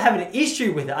that I have an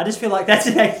issue with it. I just feel like that's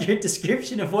an accurate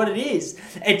description of what it is.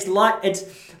 It's like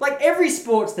every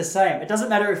sport's the same. It doesn't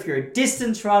matter if you're a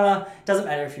distance runner. It doesn't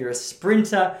matter if you're a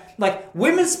sprinter. Like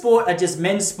women's sport are just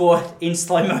men's sport in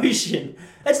slow motion.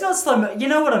 It's not slow mo. You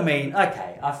know what I mean?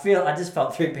 Okay, I just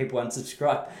felt 3 people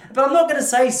unsubscribed. But I'm not going to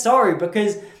say sorry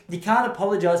because you can't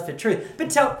apologise for truth.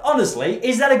 But honestly,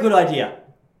 is that a good idea?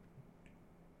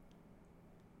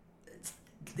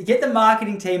 Get the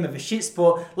marketing team of a shit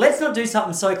sport. Let's not do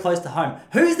something so close to home.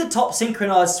 Who's the top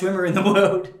synchronised swimmer in the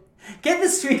world? Get the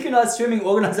Synchronised Swimming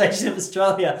Organisation of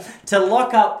Australia to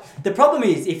lock up. The problem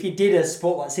is, if you did a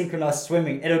sport like synchronised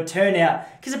swimming, it'll turn out...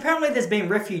 Because apparently there's been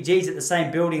refugees at the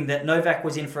same building that Novak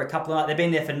was in for a couple of nights. They've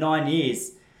been there for 9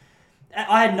 years.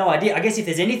 I had no idea. I guess if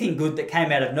there's anything good that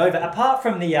came out of Novak, apart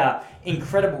from the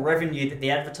incredible revenue that the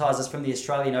advertisers from the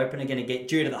Australian Open are going to get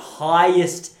due to the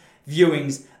highest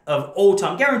viewings of all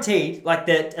time, guaranteed, like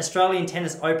the Australian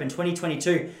Tennis Open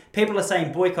 2022, people are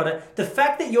saying boycott it. The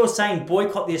fact that you're saying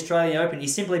boycott the Australian Open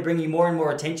is simply bringing more and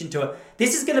more attention to it.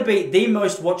 This is going to be the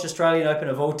most watched Australian Open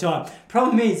of all time.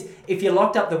 Problem is, if you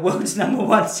locked up the world's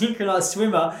 #1 synchronised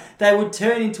swimmer, they would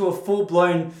turn into a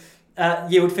full-blown...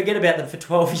 you would forget about them for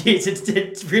 12 years.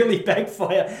 It's really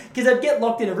backfire. Because they'd get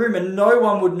locked in a room and no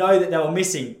one would know that they were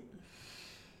missing.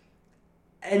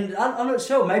 And I'm not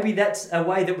sure, maybe that's a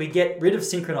way that we get rid of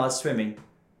synchronised swimming.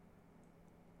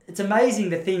 It's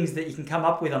amazing the things that you can come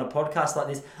up with on a podcast like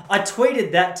this. I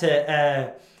tweeted that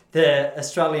to the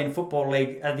Australian Football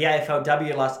League, the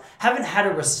AFLW last. Haven't had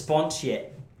a response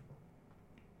yet.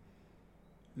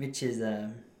 Which is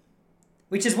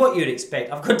what you'd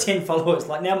expect. I've got 10 followers.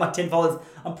 Like now my 10 followers,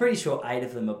 I'm pretty sure 8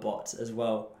 of them are bots as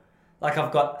well. Like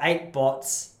I've got 8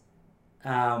 bots.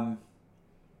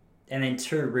 And then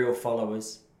 2 real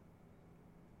followers.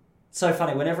 So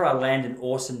funny, whenever I land an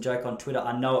awesome joke on Twitter,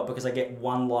 I know it because I get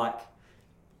 1 like.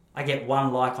 I get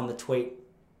 1 like on the tweet.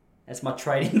 That's my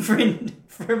trading friend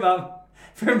from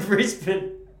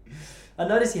Brisbane. I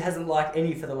notice he hasn't liked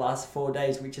any for the last 4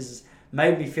 days, which has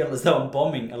made me feel as though I'm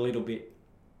bombing a little bit.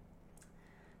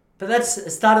 But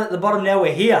that's started at the bottom, now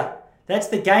we're here. That's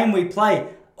the game we play.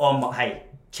 Hey,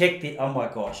 check the... Oh my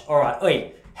gosh. All right,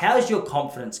 oi, how's your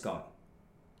confidence going?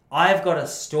 I've got a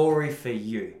story for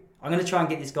you. I'm going to try and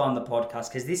get this guy on the podcast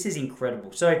because this is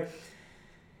incredible. So,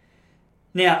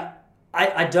 now,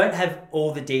 I don't have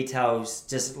all the details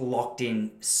just locked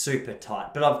in super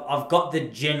tight, but I've got the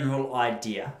general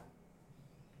idea.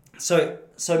 So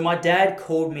my dad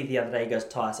called me the other day. He goes,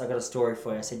 Tice, I got a story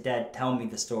for you. I said, Dad, tell me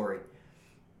the story.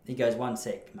 He goes, 1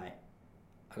 sec, mate.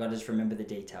 I got to just remember the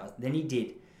details. Then he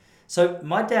did. So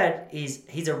my dad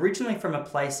he's originally from a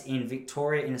place in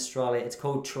Victoria in Australia. It's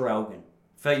called Traralgon.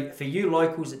 For you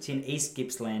locals, it's in East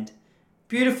Gippsland.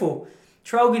 Beautiful.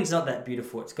 Traralgon's not that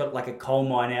beautiful. It's got like a coal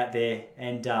mine out there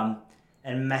and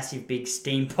massive big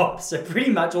steam pops. So pretty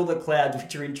much all the clouds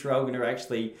which are in Traralgon are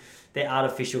actually, they're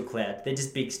artificial clouds. They're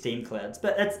just big steam clouds.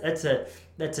 But that's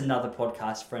another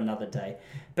podcast for another day.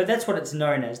 But that's what it's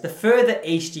known as. The further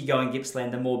east you go in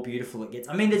Gippsland, the more beautiful it gets.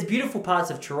 I mean, there's beautiful parts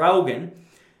of Traralgon,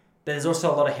 but there's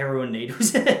also a lot of heroin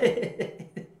needles.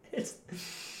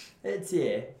 it's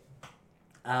yeah.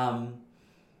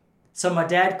 So my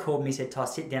dad called me, said, Ty,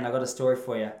 sit down, I got a story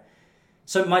for you.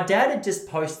 So my dad had just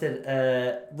posted,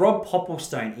 Rob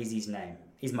Popplestone is his name,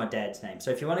 is my dad's name.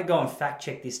 So if you want to go and fact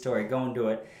check this story, go and do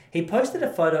it. He posted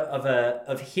a photo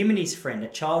of him and his friend, a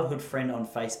childhood friend on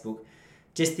Facebook,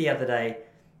 just the other day,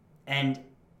 and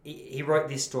he wrote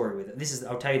this story with it.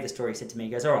 I'll tell you the story he said to me.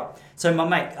 He goes, all right, so my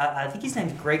mate, I think his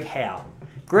name's Greg Howe.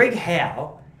 Greg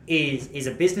Howe is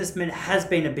a businessman, has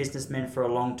been a businessman for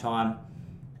a long time.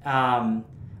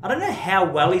 I don't know how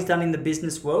well he's done in the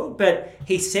business world, but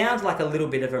he sounds like a little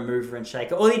bit of a mover and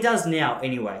shaker. Or he does now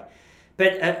anyway.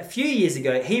 But a few years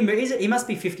ago, he must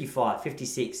be 55,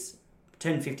 56,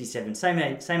 turned 57, same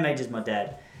age as my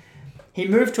dad. He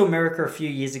moved to America a few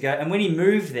years ago, and when he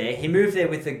moved there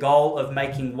with the goal of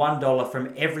making $1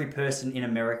 from every person in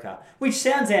America, which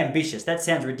sounds ambitious. That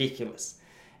sounds ridiculous.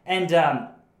 And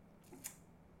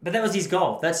but that was his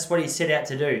goal. That's what he set out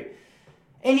to do.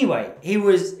 Anyway, he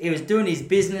was doing his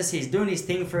business, he's doing his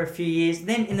thing for a few years.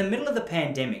 Then in the middle of the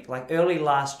pandemic, like early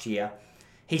last year,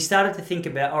 he started to think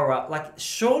about, all right, like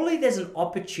surely there's an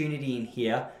opportunity in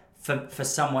here for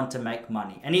someone to make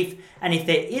money. And if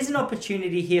there is an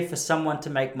opportunity here for someone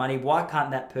to make money, why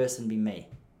can't that person be me?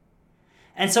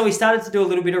 And so he started to do a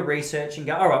little bit of research and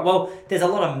go, all right, well, there's a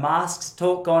lot of masks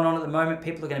talk going on at the moment.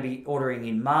 People are going to be ordering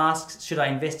in masks. Should I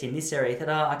invest in this area? He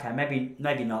thought, okay,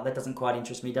 maybe not. That doesn't quite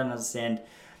interest me. Don't understand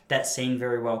that scene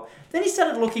very well. Then he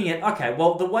started looking at, okay,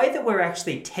 well, the way that we're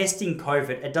actually testing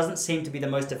COVID, it doesn't seem to be the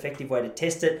most effective way to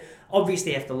test it.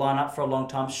 Obviously, you have to line up for a long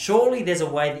time. Surely there's a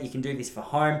way that you can do this for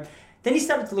home. Then he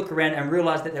started to look around and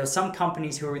realized that there were some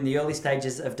companies who were in the early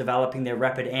stages of developing their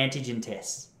rapid antigen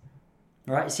tests.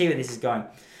 All right, you see where this is going.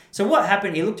 So what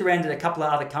happened, he looked around at a couple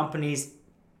of other companies,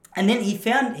 and then he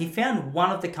found one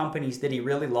of the companies that he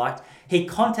really liked. He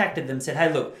contacted them, said,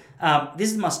 hey, look,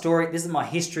 this is my story, this is my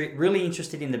history, really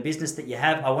interested in the business that you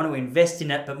have. I want to invest in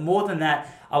it, but more than that,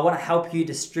 I want to help you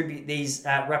distribute these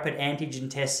rapid antigen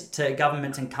tests to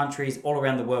governments and countries all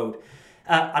around the world.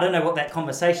 I don't know what that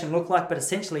conversation looked like, but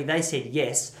essentially they said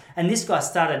yes. And this guy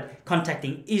started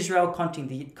contacting Israel, contacting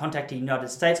the United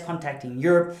States, contacting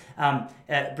Europe,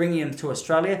 bringing them to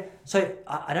Australia. So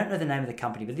I don't know the name of the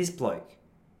company, but this bloke,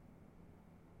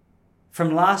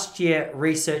 from last year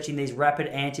researching these rapid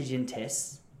antigen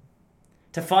tests,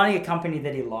 to finding a company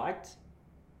that he liked,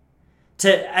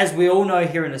 to, as we all know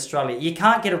here in Australia, you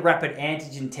can't get a rapid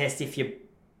antigen test if you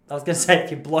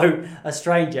blow a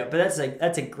stranger, but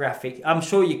that's a graphic. I'm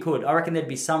sure you could. I reckon there'd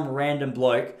be some random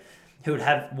bloke who would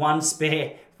have one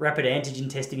spare rapid antigen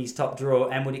test in his top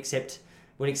drawer and would accept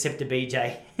a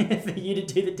BJ for you to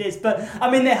do the test. But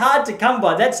I mean, they're hard to come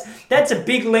by. That's a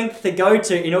big length to go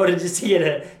to in order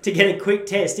to get a quick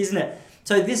test, isn't it?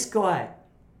 So this guy,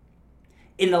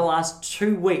 in the last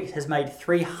 2 weeks, has made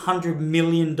 $300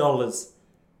 million,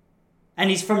 and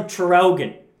he's from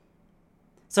Traralgon.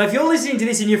 So if you're listening to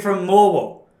this and you're from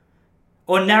Morwell,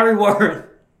 or Narre Warren,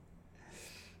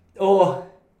 or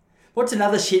what's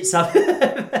another shit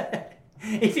suburb?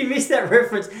 If you missed that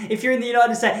reference, if you're in the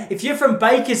United States, if you're from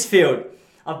Bakersfield,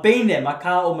 I've been there, my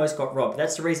car almost got robbed.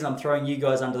 That's the reason I'm throwing you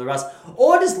guys under the bus.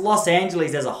 Or just Los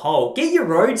Angeles as a whole. Get your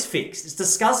roads fixed. It's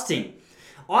disgusting.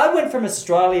 I went from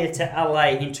Australia to LA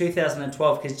in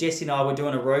 2012 because Jesse and I were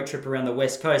doing a road trip around the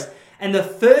West Coast. And the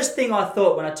first thing I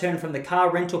thought when I turned from the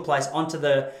car rental place onto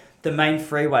the main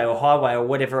freeway or highway or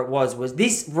whatever it was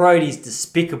this road is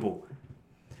despicable.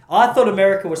 I thought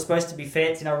America was supposed to be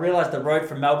fancy, and I realised the road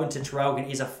from Melbourne to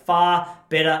Traralgon is a far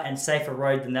better and safer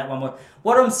road than that one was.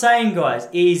 What I'm saying, guys,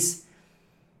 is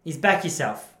back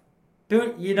yourself.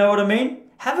 You know what I mean?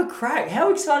 Have a crack.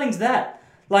 How exciting is that?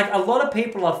 Like, a lot of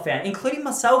people I've found, including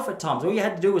myself at times, all you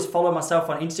had to do was follow myself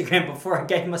on Instagram before I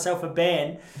gave myself a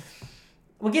ban.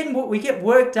 We get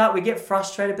worked up, we get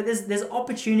frustrated, but there's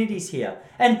opportunities here.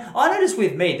 And I noticed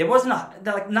with me, there wasn't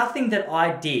nothing that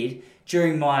I did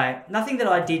during my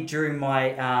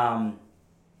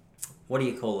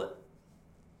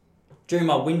during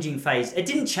my whinging phase. It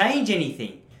didn't change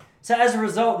anything. So as a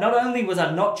result, not only was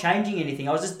I not changing anything,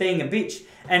 I was just being a bitch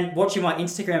and watching my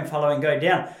Instagram following go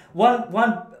down.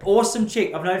 One awesome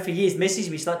chick I've known for years messaged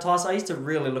me. She's like, Tyson, I used to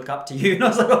really look up to you. And I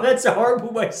was like, oh, that's a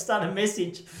horrible way to start a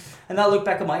message. And I looked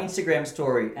back at my Instagram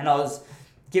story and I was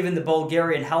giving the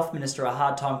Bulgarian health minister a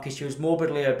hard time because she was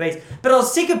morbidly obese. But I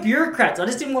was sick of bureaucrats. I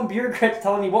just didn't want bureaucrats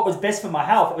telling me what was best for my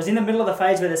health. It was in the middle of the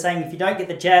phase where they're saying, if you don't get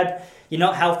the jab, you're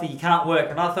not healthy, you can't work.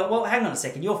 And I thought, well, hang on a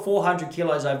second, you're 400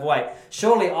 kilos overweight.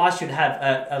 Surely I should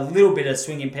have a little bit of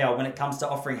swinging power when it comes to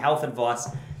offering health advice.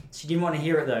 She didn't want to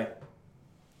hear it though.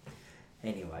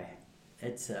 Anyway,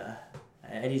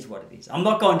 it is what it is. I'm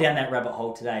not going down that rabbit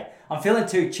hole today. I'm feeling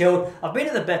too chilled. I've been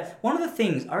to the best. One of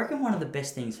the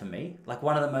best things for me, like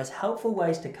one of the most helpful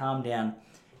ways to calm down,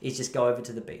 is just go over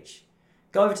to the beach.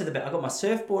 Go over to the beach. I've got my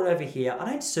surfboard over here. I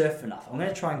don't surf enough. I'm going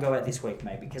to try and go out this week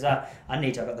maybe because I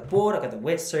need to. I've got the board, I've got the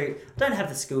wetsuit. I don't have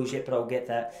the skills yet, but I'll get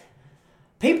that.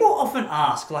 People often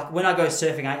ask, like, when I go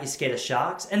surfing, aren't you scared of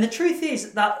sharks? And the truth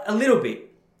is that a little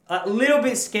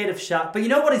bit scared of sharks. But you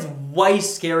know what is way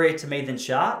scarier to me than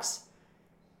sharks?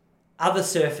 Other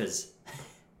surfers.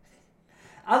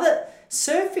 Other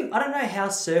surfing, I don't know how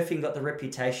surfing got the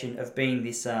reputation of being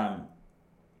this.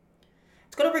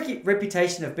 It's got a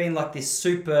reputation of being like this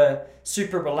super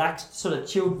relaxed, sort of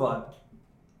chilled vibe.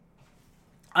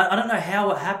 I don't know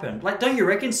how it happened. Like, don't you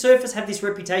reckon surfers have this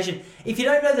reputation? If you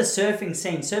don't know the surfing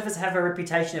scene, surfers have a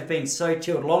reputation of being so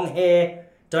chilled. Long hair,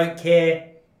 don't care.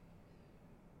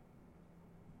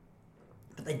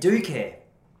 But they do care.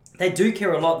 They do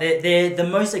care a lot. They're the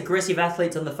most aggressive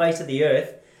athletes on the face of the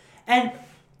earth. And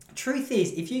truth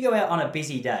is, if you go out on a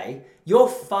busy day, you're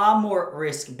far more at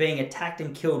risk being attacked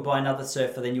and killed by another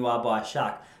surfer than you are by a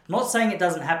shark. I'm not saying it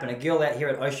doesn't happen. A girl out here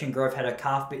at Ocean Grove had her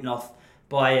calf bitten off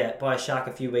by a shark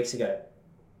a few weeks ago.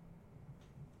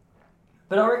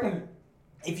 But I reckon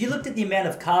if you looked at the amount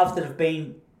of calves that have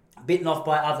been bitten off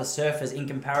by other surfers in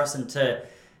comparison to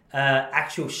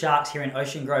actual sharks here in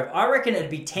Ocean Grove, I reckon it'd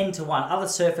be 10 to 1. Other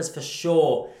surfers for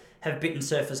sure have bitten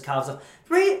surfers' calves off.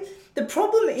 The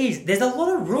problem is there's a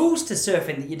lot of rules to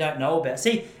surfing that you don't know about.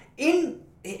 See, here's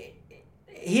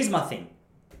my thing.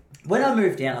 When I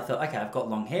moved down, I thought, okay, I've got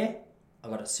long hair,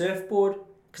 I've got a surfboard,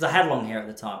 because I had long hair at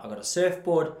the time. I got a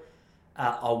surfboard.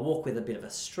 I'll walk with a bit of a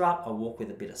strut. I'll walk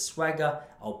with a bit of swagger.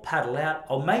 I'll paddle out.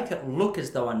 I'll make it look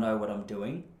as though I know what I'm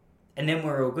doing. And then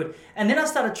we're all good. And then I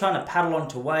started trying to paddle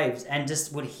onto waves and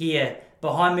just would hear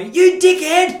behind me, "You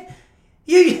dickhead!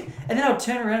 You!" And then I would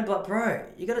turn around and be like, "Bro,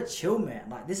 you got to chill, man.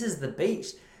 Like, this is the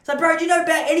beach." So, "Bro, do you know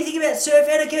about anything about surf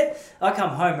etiquette?" I come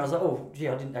home and I was like, "Oh, gee,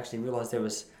 I didn't actually realise there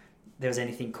was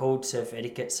anything called surf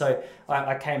etiquette." So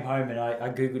I came home and I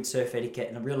Googled surf etiquette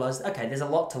and I realised, okay, there's a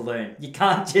lot to learn. You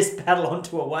can't just paddle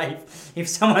onto a wave if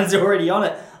someone's already on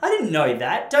it. I didn't know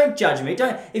that. Don't judge me.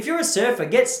 If you're a surfer,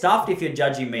 get stuffed if you're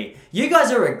judging me. You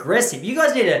guys are aggressive. You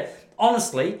guys need to,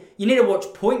 honestly, you need to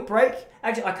watch Point Break.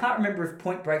 Actually, I can't remember if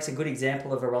Point Break's a good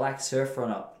example of a relaxed surfer or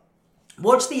not.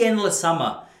 Watch The Endless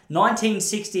Summer,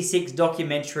 1966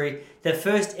 documentary, the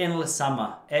first Endless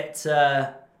Summer. It's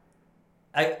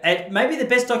maybe the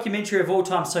best documentary of all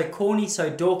time. So corny, so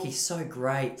dorky, so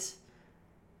great.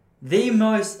 It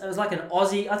was like an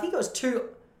Aussie, I think it was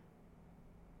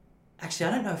actually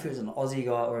I don't know if it was an Aussie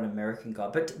guy or an American guy,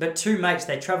 but two mates,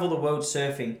 they travel the world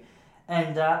surfing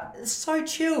and so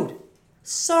chilled,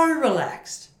 so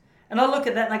relaxed. And I look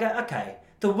at that and I go, okay,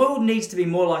 the world needs to be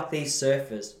more like these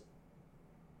surfers.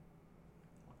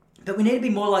 But we need to be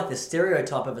more like the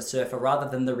stereotype of a surfer rather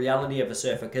than the reality of a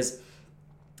surfer, because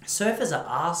surfers are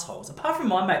assholes. Apart from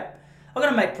my mate, I've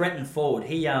got a mate, Brenton Forward.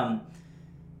 I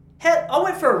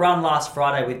went for a run last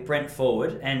Friday with Brent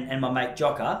Forward and my mate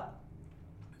Jocker.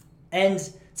 And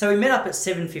so we met up at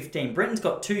 7:15. Brenton's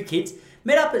got 2 kids.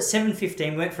 Met up at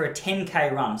 7:15, went for a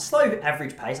 10k run. Slow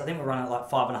average pace. I think we're running at like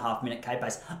 5.5 minute k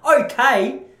pace.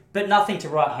 Okay, but nothing to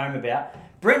write home about.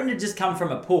 Brenton had just come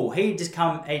from a pool. He'd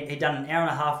done an hour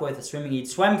and a half worth of swimming. He'd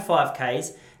swam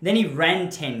 5ks, then he ran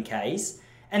 10ks.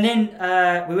 And then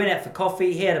we went out for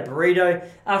coffee. He had a burrito.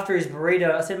 After his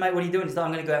burrito, I said, "Mate, what are you doing?" He's like,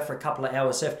 "I'm going to go out for a couple of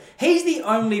hours surf." He's the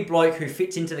only bloke who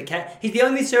fits into the cat. He's the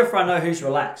only surfer I know who's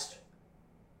relaxed.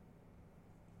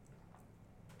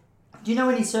 Do you know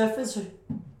any surfers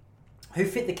who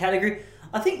fit the category?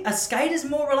 I think a skater's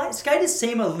more relaxed. Skaters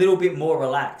seem a little bit more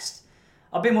relaxed.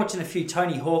 I've been watching a few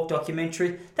Tony Hawk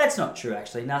documentaries. That's not true,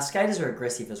 actually. Nah, skaters are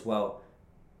aggressive as well.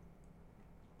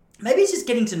 Maybe it's just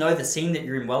getting to know the scene that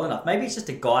you're in well enough. Maybe it's just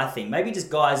a guy thing. Maybe just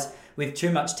guys with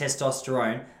too much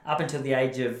testosterone up until the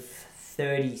age of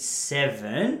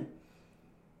 37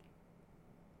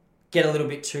 get a little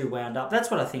bit too wound up. That's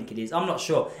what I think it is. I'm not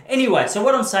sure. Anyway, so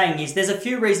what I'm saying is there's a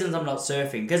few reasons I'm not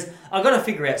surfing, because I've got to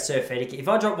figure out surf etiquette. If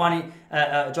I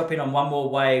drop in on one more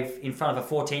wave in front of a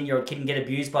 14-year-old kid and get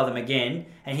abused by them again,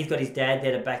 and he's got his dad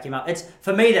there to back him up,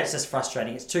 for me that's just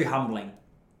frustrating. It's too humbling.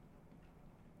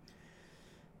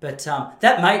 But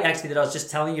that mate actually that I was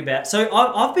just telling you about, so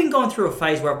I've been going through a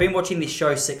phase where I've been watching this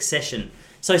show Succession.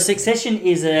 So Succession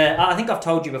is I think I've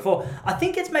told you before, I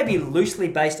think it's maybe loosely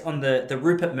based on the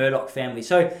Rupert Murdoch family.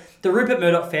 So the Rupert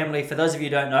Murdoch family, for those of you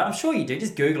who don't know, I'm sure you do,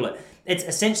 just Google it. It's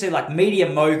essentially like media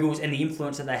moguls and the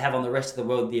influence that they have on the rest of the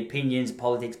world, the opinions,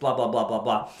 politics, blah, blah, blah, blah,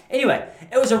 blah. Anyway,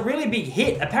 it was a really big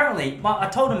hit. Apparently, I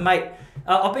told him, mate,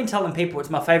 I've been telling people it's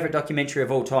my favourite documentary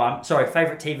of all time. Sorry,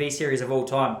 favourite TV series of all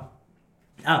time.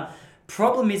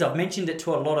 Problem is, I've mentioned it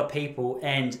to a lot of people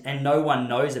and no one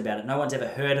knows about it. No one's ever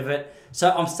heard of it.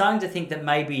 So I'm starting to think that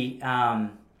maybe, I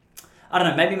don't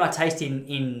know, maybe my taste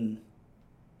in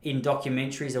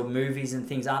documentaries or movies and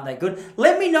things aren't that good.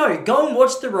 Let me know. Go and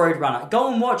watch The Roadrunner.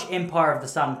 Go and watch Empire of the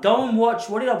Sun. Go and watch,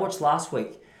 what did I watch last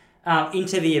week?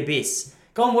 Into the Abyss.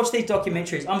 Go and watch these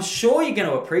documentaries. I'm sure you're going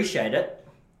to appreciate it.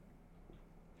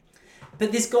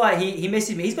 But this guy, he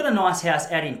messaged me. He's got a nice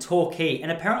house out in Torquay,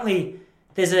 and apparently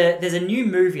there's a new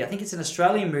movie. I think it's an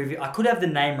Australian movie. I could have the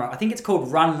name wrong. I think it's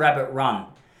called Run Rabbit Run,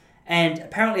 and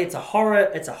apparently it's a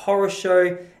horror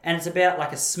show, and it's about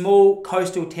like a small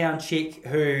coastal town chick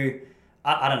who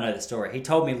I don't know the story. He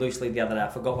told me loosely the other day. I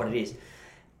forgot what it is.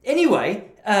 Anyway,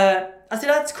 I said,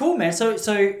 that's cool, man. So it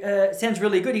sounds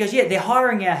really good. He goes, yeah, they're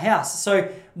hiring our house. So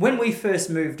when we first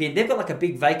moved in, they've got like a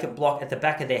big vacant block at the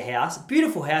back of their house.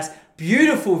 Beautiful house,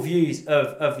 beautiful views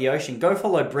of the ocean. Go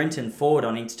follow Brenton Ford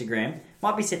on Instagram.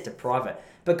 Might be set to private.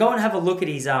 But go and have a look at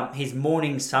his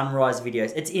morning sunrise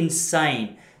videos. It's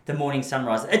insane, the morning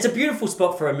sunrise. It's a beautiful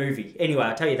spot for a movie. Anyway,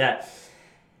 I'll tell you that.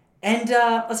 And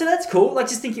I said, that's cool. Like,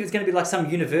 just thinking it was going to be like some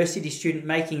university student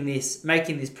making this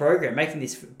program, I can't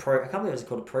believe it's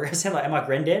called a program. I sound like, am I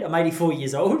granddad? I'm 84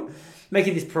 years old.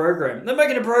 Making this program. They're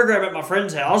making a program at my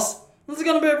friend's house. This is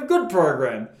going to be a good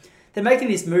program. They're making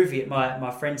this movie at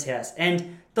my friend's house.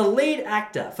 And the lead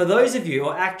actor, for those of you,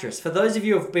 or actress, for those of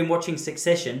you who have been watching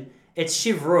Succession, it's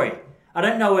Shiv Roy. I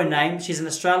don't know her name. She's an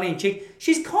Australian chick.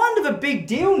 She's kind of a big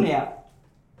deal now.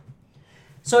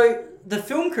 So the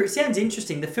film crew, sounds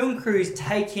interesting. The film crew's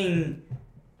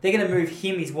they're going to move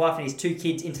him, his wife, and his 2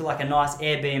 kids into like a nice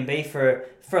Airbnb for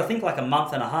I think like a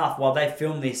month and a half while they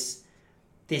film this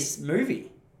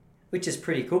movie, which is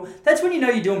pretty cool. That's when you know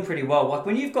you're doing pretty well. Like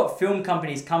when you've got film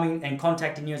companies coming and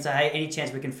contacting you and say, hey, any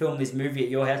chance we can film this movie at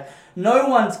your house? No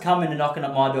one's coming and knocking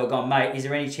at my door going, mate, is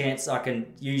there any chance I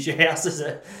can use your house as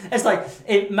a... It's like,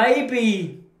 it may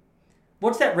be...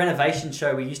 What's that renovation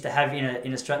show we used to have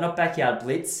in Australia? Not Backyard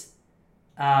Blitz.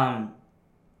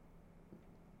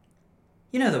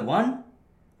 You know the one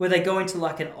where they go into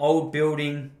like an old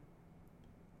building,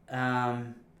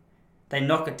 they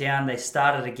knock it down, they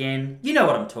start it again. You know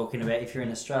what I'm talking about if you're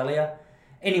in Australia.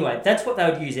 Anyway, that's what they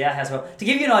would use our house for. To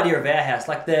give you an idea of our house,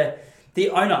 like the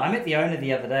owner, I met the owner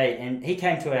the other day and he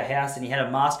came to our house and he had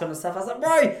a mask on and stuff. I was like,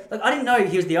 bro, like I didn't know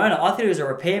he was the owner. I thought he was a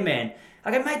repairman. I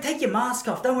go, mate, take your mask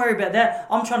off. Don't worry about that.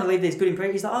 I'm trying to leave these good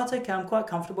impressions. He's like, oh, it's okay. I'm quite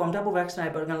comfortable. I'm double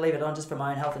vaccinated, but I'm going to leave it on just for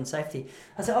my own health and safety.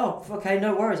 I said, oh, okay,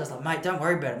 no worries. I was like, mate, don't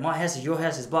worry about it. My house is your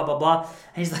house is blah, blah, blah.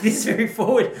 And he's like, this is very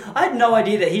forward. I had no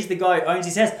idea that he's the guy who owns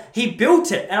his house. He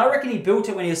built it. And I reckon he built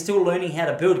it when he was still learning how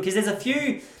to build it. Because there's a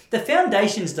few... The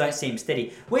foundations don't seem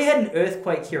steady. We had an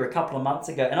earthquake here a couple of months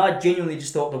ago, and I genuinely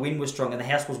just thought the wind was strong and the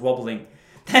house was wobbling.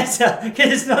 That's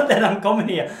because it's not that uncommon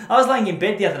here. I was laying in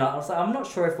bed the other night. I was like, I'm not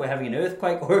sure if we're having an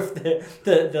earthquake or if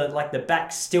the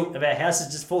back stilt of our house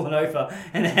has just fallen over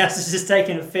and the house has just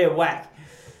taken a fair whack.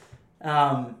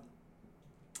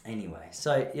 Anyway,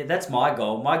 so yeah, that's my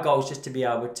goal. My goal is just to be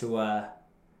able to.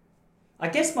 I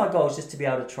guess my goal is just to be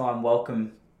able to try and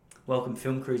welcome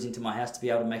film crews into my house to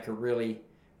be able to make a really,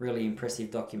 really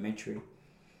impressive documentary.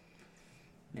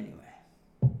 Anyway,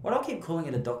 why do I keep calling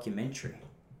it a documentary?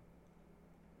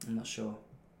 I'm not sure.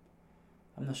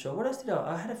 What else did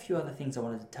I had a few other things I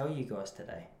wanted to tell you guys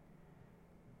today.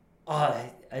 Oh,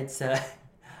 it's I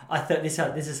thought this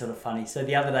is sort of funny. So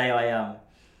the other day I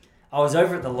was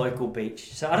over at the local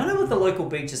beach. So I don't know what the local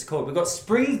beach is called. We've got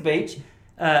Springs Beach,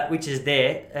 which is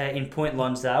there in Point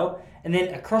Lonsdale, and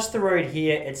then across the road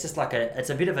here, it's just like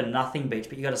it's a bit of a nothing beach,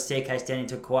 but you got a staircase down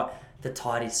into the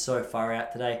tide is so far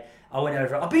out today. I went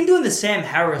over. I've been doing the Sam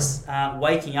Harris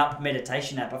Waking Up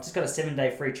meditation app. I've just got a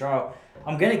 7-day free trial.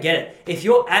 I'm going to get it. If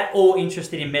you're at all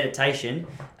interested in meditation,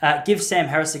 give Sam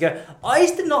Harris a go. I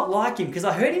used to not like him because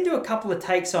I heard him do a couple of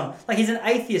takes on, like he's an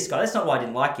atheist guy. That's not why I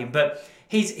didn't like him, but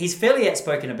he's fairly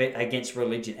outspoken a bit against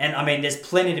religion. And I mean, there's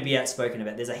plenty to be outspoken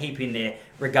about. There's a heap in there,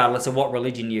 regardless of what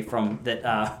religion you're from,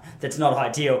 that's not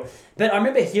ideal. But I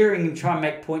remember hearing him try and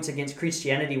make points against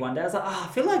Christianity one day. I was like, I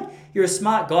feel like you're a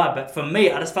smart guy. But for me,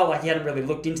 I just felt like he hadn't really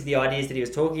looked into the ideas that he was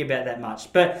talking about that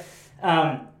much. But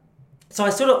so I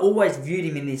sort of always viewed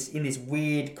him in this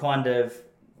weird kind of,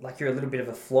 like you're a little bit of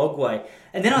a flog way.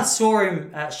 And then I saw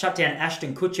him shut down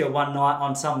Ashton Kutcher one night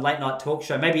on some late night talk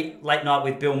show, maybe Late Night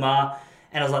with Bill Maher.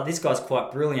 And I was like, this guy's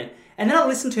quite brilliant. And then I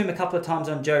listened to him a couple of times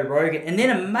on Joe Rogan. And then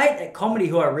a mate at comedy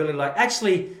who I really like,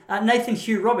 actually Nathan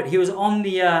Hugh Robert, he was on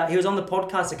the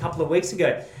podcast a couple of weeks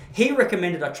ago. He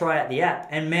recommended I try out the app.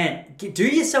 And man, do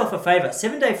yourself a favor.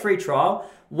 7-day free trial,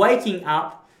 Waking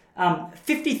Up.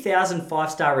 50,000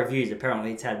 5-star reviews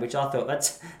apparently it's had, which I thought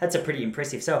that's a pretty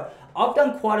impressive. So I've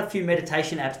done quite a few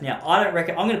meditation apps now. I don't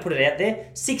reckon, I'm going to put it out there.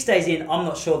 6 days in, I'm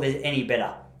not sure there's any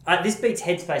better. This beats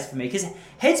Headspace for me because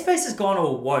Headspace has gone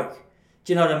all woke.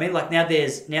 Do you know what I mean? Like now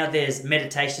there's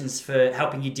meditations for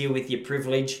helping you deal with your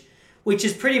privilege, which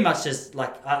is pretty much just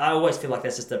like, I always feel like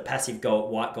that's just a passive go at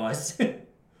white guys. Because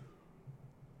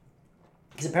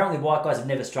apparently white guys have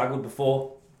never struggled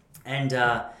before. And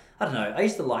I don't know, I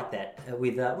used to like that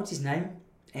with, what's his name?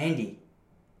 Andy.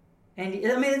 And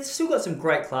I mean, it's still got some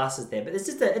great classes there, but it's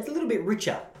a little bit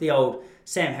richer, the old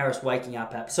Sam Harris Waking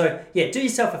Up app. So yeah, do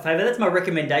yourself a favour. That's my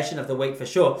recommendation of the week for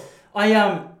sure.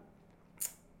 I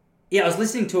was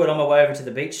listening to it on my way over to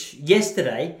the beach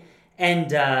yesterday, and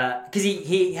because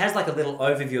he has like a little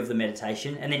overview of the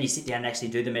meditation, and then you sit down and actually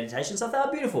do the meditation. So I thought,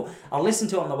 oh, beautiful. I'll listen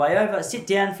to it on the way over, sit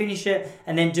down, finish it,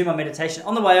 and then do my meditation.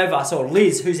 On the way over, I saw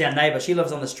Liz, who's our neighbour. She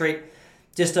lives on the street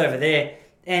just over there.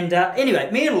 And anyway,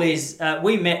 me and Liz,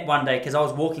 we met one day because I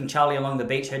was walking Charlie along the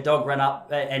beach. Her dog ran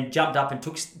up and jumped up and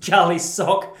took Charlie's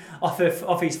sock off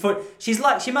his foot. She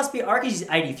must be, I reckon she's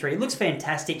 83. Looks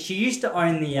fantastic. She used to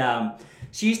own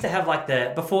she used to have like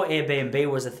before Airbnb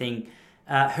was a thing,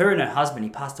 her and her husband, he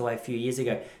passed away a few years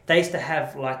ago, they used to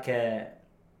have like the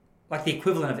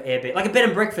equivalent of Airbnb, like a bed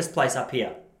and breakfast place up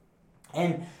here.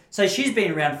 And so she's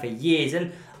been around for years,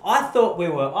 and I thought we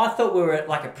were at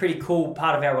like a pretty cool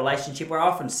part of our relationship where I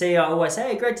often see her. I always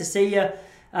say, hey, great to see you.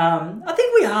 I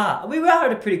think we are. We are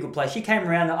at a pretty good place. She came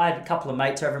around. I had a couple of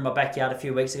mates over in my backyard a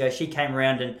few weeks ago. She came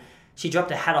around and she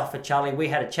dropped a hat off for Charlie. We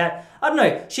had a chat. I don't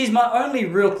know. She's my only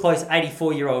real close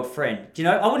 84-year-old friend. Do you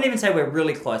know? I wouldn't even say we're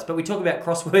really close, but we talk about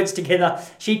crosswords together.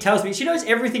 She tells me, she knows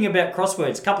everything about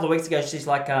crosswords. A couple of weeks ago, she's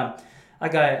like, I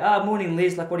go, morning,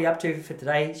 Liz. Like, what are you up to for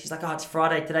today? She's like, it's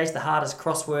Friday. Today's the hardest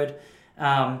crossword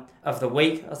of the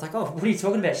week. I was like, what are you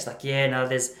talking about? She's like, yeah, no,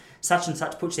 there's such and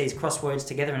such puts these crosswords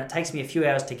together and it takes me a few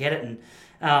hours to get it. And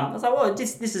I was like, well,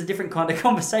 this is a different kind of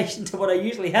conversation to what I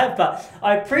usually have, but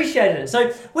I appreciated it.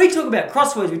 So we talk about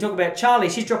crosswords, we talk about Charlie,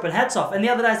 she's dropping hats off. And the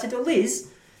other day I said to her,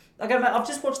 Liz, I go, mate, I've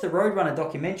just watched the Roadrunner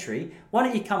documentary. Why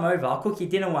don't you come over? I'll cook you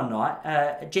dinner one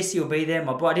night. Jesse will be there.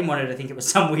 My boy, I didn't want her to think it was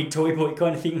some weird toy boy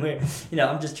kind of thing where,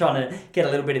 I'm just trying to get a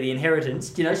little bit of the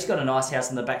inheritance. She's got a nice house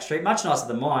in the back street, much nicer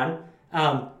than mine.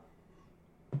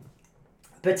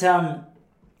 But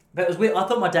it was weird. I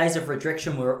thought my days of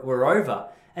rejection were over.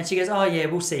 And she goes, oh yeah,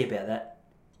 we'll see about that.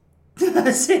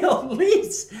 I said, oh,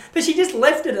 Liz. But she just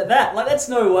left it at that. Like, that's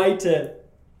no way to...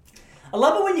 I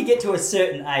love it when you get to a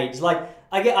certain age. Like,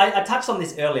 I touched on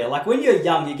this earlier. Like, when you're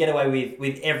young, you get away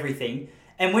with everything.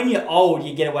 And when you're old,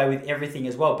 you get away with everything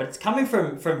as well. But it's coming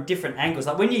from different angles.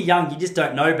 Like, when you're young, you just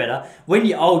don't know better. When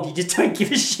you're old, you just don't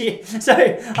give a shit. So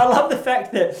I love the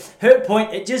fact that her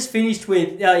point, it just finished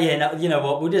with, oh yeah, no, you know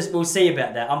what, we'll see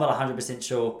about that. I'm not 100%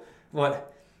 sure what...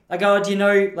 I go, do you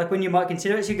know, like, when you might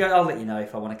consider it? She go, I'll let you know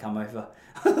if I want to come over.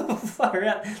 Far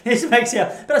out. This makes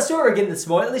her... But I saw her again this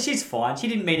morning. She's fine. She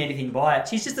didn't mean anything by it.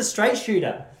 She's just a straight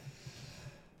shooter.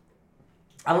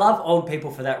 I love old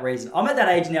people for that reason. I'm at that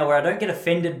age now where I don't get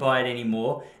offended by it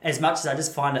anymore as much as I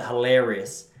just find it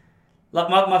hilarious. Like,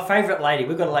 my favourite lady,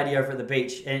 we've got a lady over at the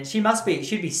beach, and she'd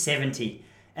be 70,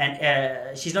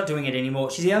 and she's not doing it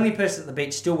anymore. She's the only person at the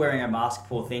beach still wearing a mask,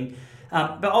 poor thing.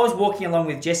 But I was walking along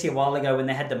with Jesse a while ago when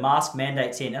they had the mask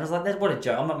mandates in, and I was like, what a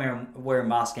joke. I'm not wearing a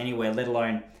mask anywhere, let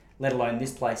alone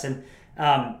this place. And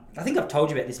I think I've told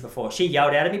you about this before. She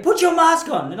yelled out at me, put your mask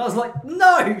on! And I was like,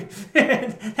 no!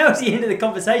 That was the end of the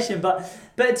conversation. But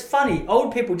it's funny.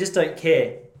 Old people just don't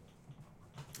care.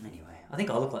 Anyway, I think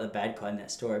I look like the bad guy in that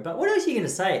story. But what else are you going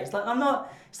to say? It's like,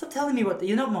 stop telling me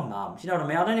you're not my mum. Do you know what I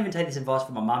mean? I don't even take this advice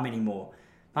from my mum anymore.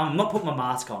 Mum, I'm not putting my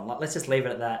mask on. Like, let's just leave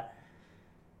it at that.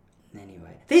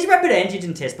 Anyway, these rapid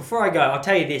antigen tests, before I go, I'll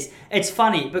tell you this. It's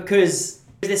funny because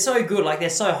they're so good, like they're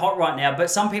so hot right now,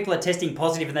 but some people are testing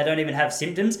positive and they don't even have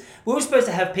symptoms. We were supposed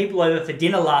to have people over for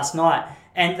dinner last night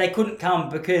and they couldn't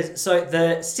come so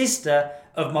the sister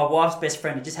of my wife's best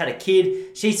friend had just had a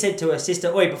kid. She said to her sister,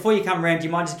 oi, before you come around, do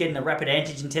you mind just getting a rapid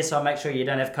antigen test so I make sure you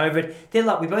don't have COVID? They're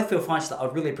like, we both feel fine. She's like,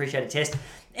 I'd really appreciate a test.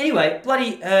 Anyway,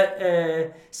 bloody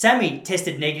Sammy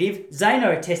tested negative.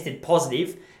 Zeno tested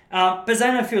positive. But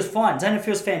Zeno feels fine. Zeno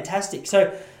feels fantastic.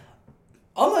 So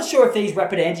I'm not sure if these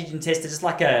rapid antigen tests are just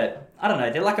like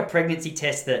they're like a pregnancy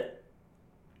test that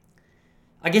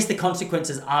I guess the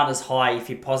consequences aren't as high if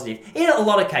you're positive. In a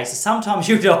lot of cases, sometimes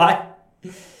you'll die.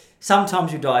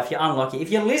 Sometimes you'll die if you're unlucky.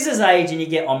 If you're Liz's age and you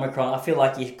get Omicron, I feel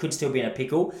like you could still be in a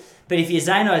pickle. But if you're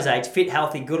Zeno's age, fit,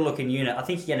 healthy, good-looking unit, I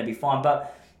think you're going to be fine.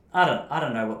 But I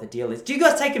don't know what the deal is. Do you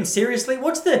guys take them seriously?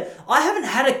 I haven't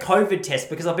had a COVID test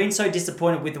because I've been so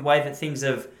disappointed with the way that things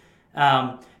have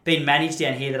been managed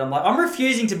down here that I'm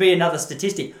refusing to be another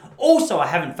statistic. Also, I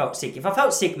haven't felt sick. If I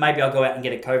felt sick, maybe I'll go out and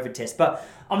get a COVID test. But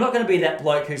I'm not going to be that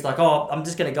bloke who's like, I'm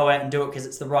just going to go out and do it because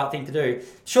it's the right thing to do.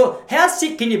 Sure, how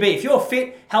sick can you be? If you're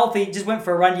fit, healthy, just went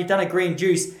for a run, you've done a green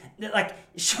juice, like,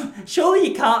 surely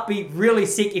you can't be really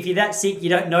sick if you're that sick you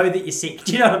don't know that you're sick.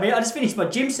 Do you know what I mean? I just finished my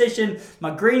gym session,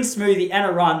 my green smoothie and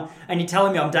a run, and you're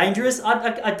telling me I'm dangerous?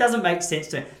 It doesn't make sense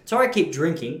to me. Sorry I keep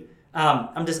drinking.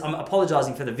 I'm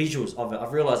apologising for the visuals of it.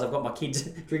 I've realised I've got my kids'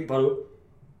 drink bottle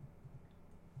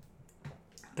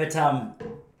But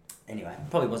anyway,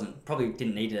 probably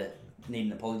didn't need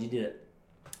an apology, did it?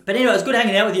 But anyway, it was good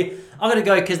hanging out with you. I'm going to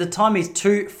go because the time is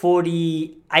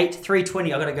 2:48,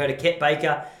 3:20. I've got to go to Kett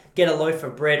Baker, get a loaf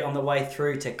of bread on the way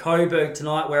through to Coburg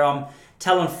tonight, where I'm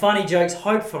telling funny jokes,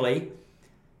 hopefully,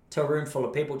 to a room full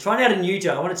of people. Trying out a new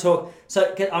joke. I want to talk.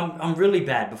 So I'm really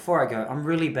bad. Before I go, I'm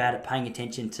really bad at paying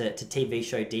attention to TV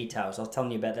show details. I was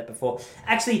telling you about that before.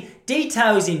 Actually,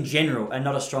 details in general are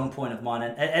not a strong point of mine,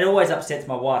 and it always upsets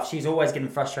my wife. She's always getting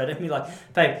frustrated at me. Like,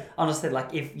 babe, honestly,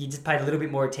 like if you just paid a little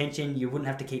bit more attention, you wouldn't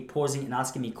have to keep pausing and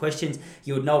asking me questions.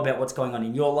 You would know about what's going on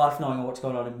in your life, knowing what's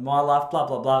going on in my life. Blah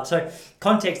blah blah. So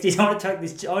context is, I want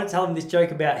to tell him this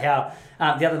joke about how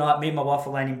the other night me and my wife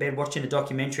were laying in bed watching a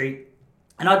documentary.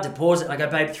 And I had to pause it and I go,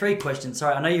 babe, 3 questions.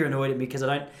 Sorry, I know you're annoyed at me because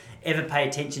I don't ever pay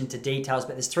attention to details,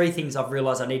 but there's 3 things I've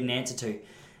realised I need an answer to.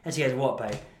 And she goes, what,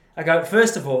 babe? I go,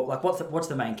 first of all, like, what's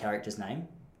the main character's name?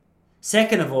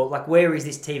 Second of all, like, where is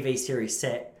this TV series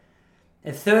set?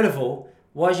 And third of all,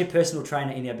 why is your personal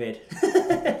trainer in your bed?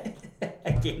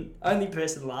 Again, only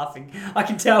person laughing. I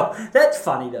can tell. That's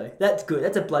funny though. That's good.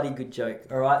 That's a bloody good joke.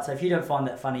 All right. So if you don't find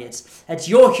that funny, it's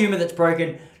your humour that's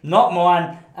broken, not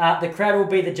mine. The crowd will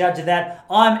be the judge of that.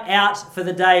 I'm out for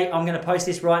the day. I'm going to post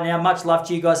this right now. Much love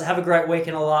to you guys. Have a great week,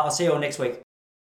 and I'll see you all next week.